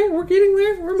getting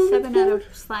there. We're moving 7 forward. out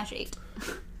of /8.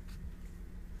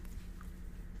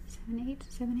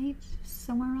 7, 8,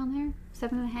 somewhere around there.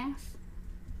 7.5.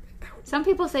 Some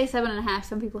people say 7.5.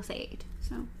 Some people say 8.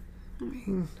 So,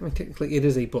 technically, it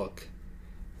is a book.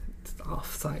 It's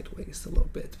off sideways a little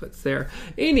bit, but it's there.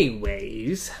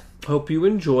 Anyways, hope you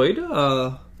enjoyed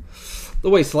The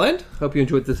Wasteland. Hope you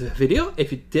enjoyed this video.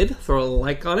 If you did, throw a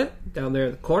like on it down there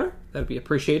in the corner. That'd be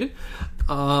appreciated.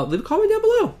 Leave a comment down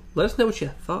below. Let us know what you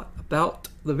thought about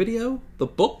the video, the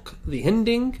book, the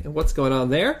ending, and what's going on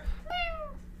there.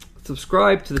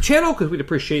 Subscribe to the channel because we'd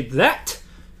appreciate that.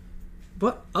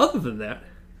 But other than that,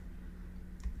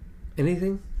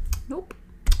 anything? Nope.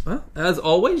 Well, as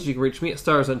always, you can reach me at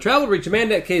Stars Untraveled, reach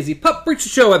Amanda at KZ Pup, reach the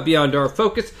show at Beyond Our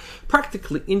Focus,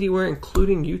 practically anywhere,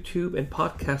 including YouTube and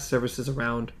podcast services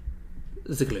around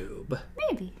the globe.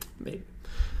 Maybe.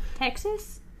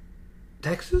 Texas?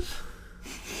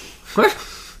 What?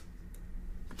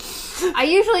 I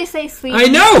usually say Sweden. I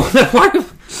know!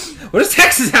 What does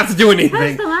Texas have to do with anything?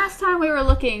 Because the last time we were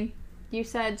looking, you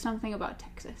said something about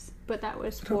Texas. But that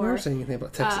was for... I don't remember saying anything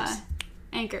about Texas.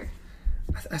 Anchor.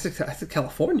 I said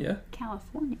California.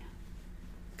 California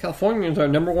is our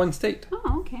 #1 state.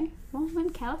 Oh, okay. Well, in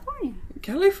California.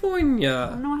 I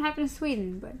don't know what happened to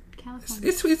Sweden, but California.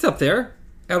 It's up there.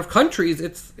 Out of countries,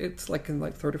 it's in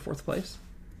 3rd or 4th place.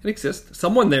 It exists.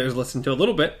 Someone there has listened to a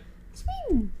little bit.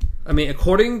 Sweden. I mean,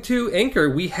 according to Anchor,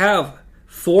 we have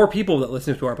 4 people that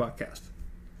listen to our podcast.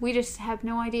 We just have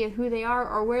no idea who they are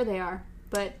or where they are.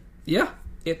 But yeah.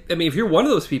 If you're one of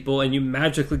those people and you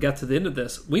magically got to the end of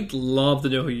this, we'd love to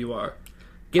know who you are.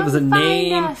 Give us a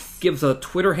name. Give us a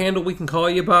Twitter handle we can call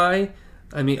you by.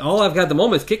 I mean, all I've got at the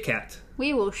moment is Kit Kat.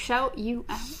 We will shout you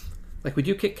out. We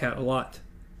do Kit Kat a lot.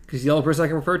 Because he's the only person I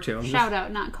can refer to. Shout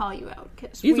out, not call you out.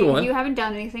 Because either one. You haven't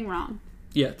done anything wrong.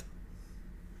 Yet.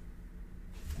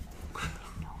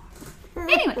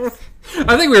 Anyways.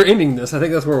 I think we were ending this. I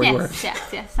think that's where we were.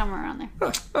 Yes, somewhere around there.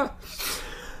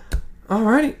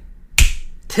 Alrighty.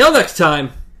 Till next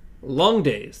time, long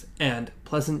days and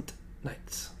pleasant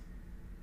nights.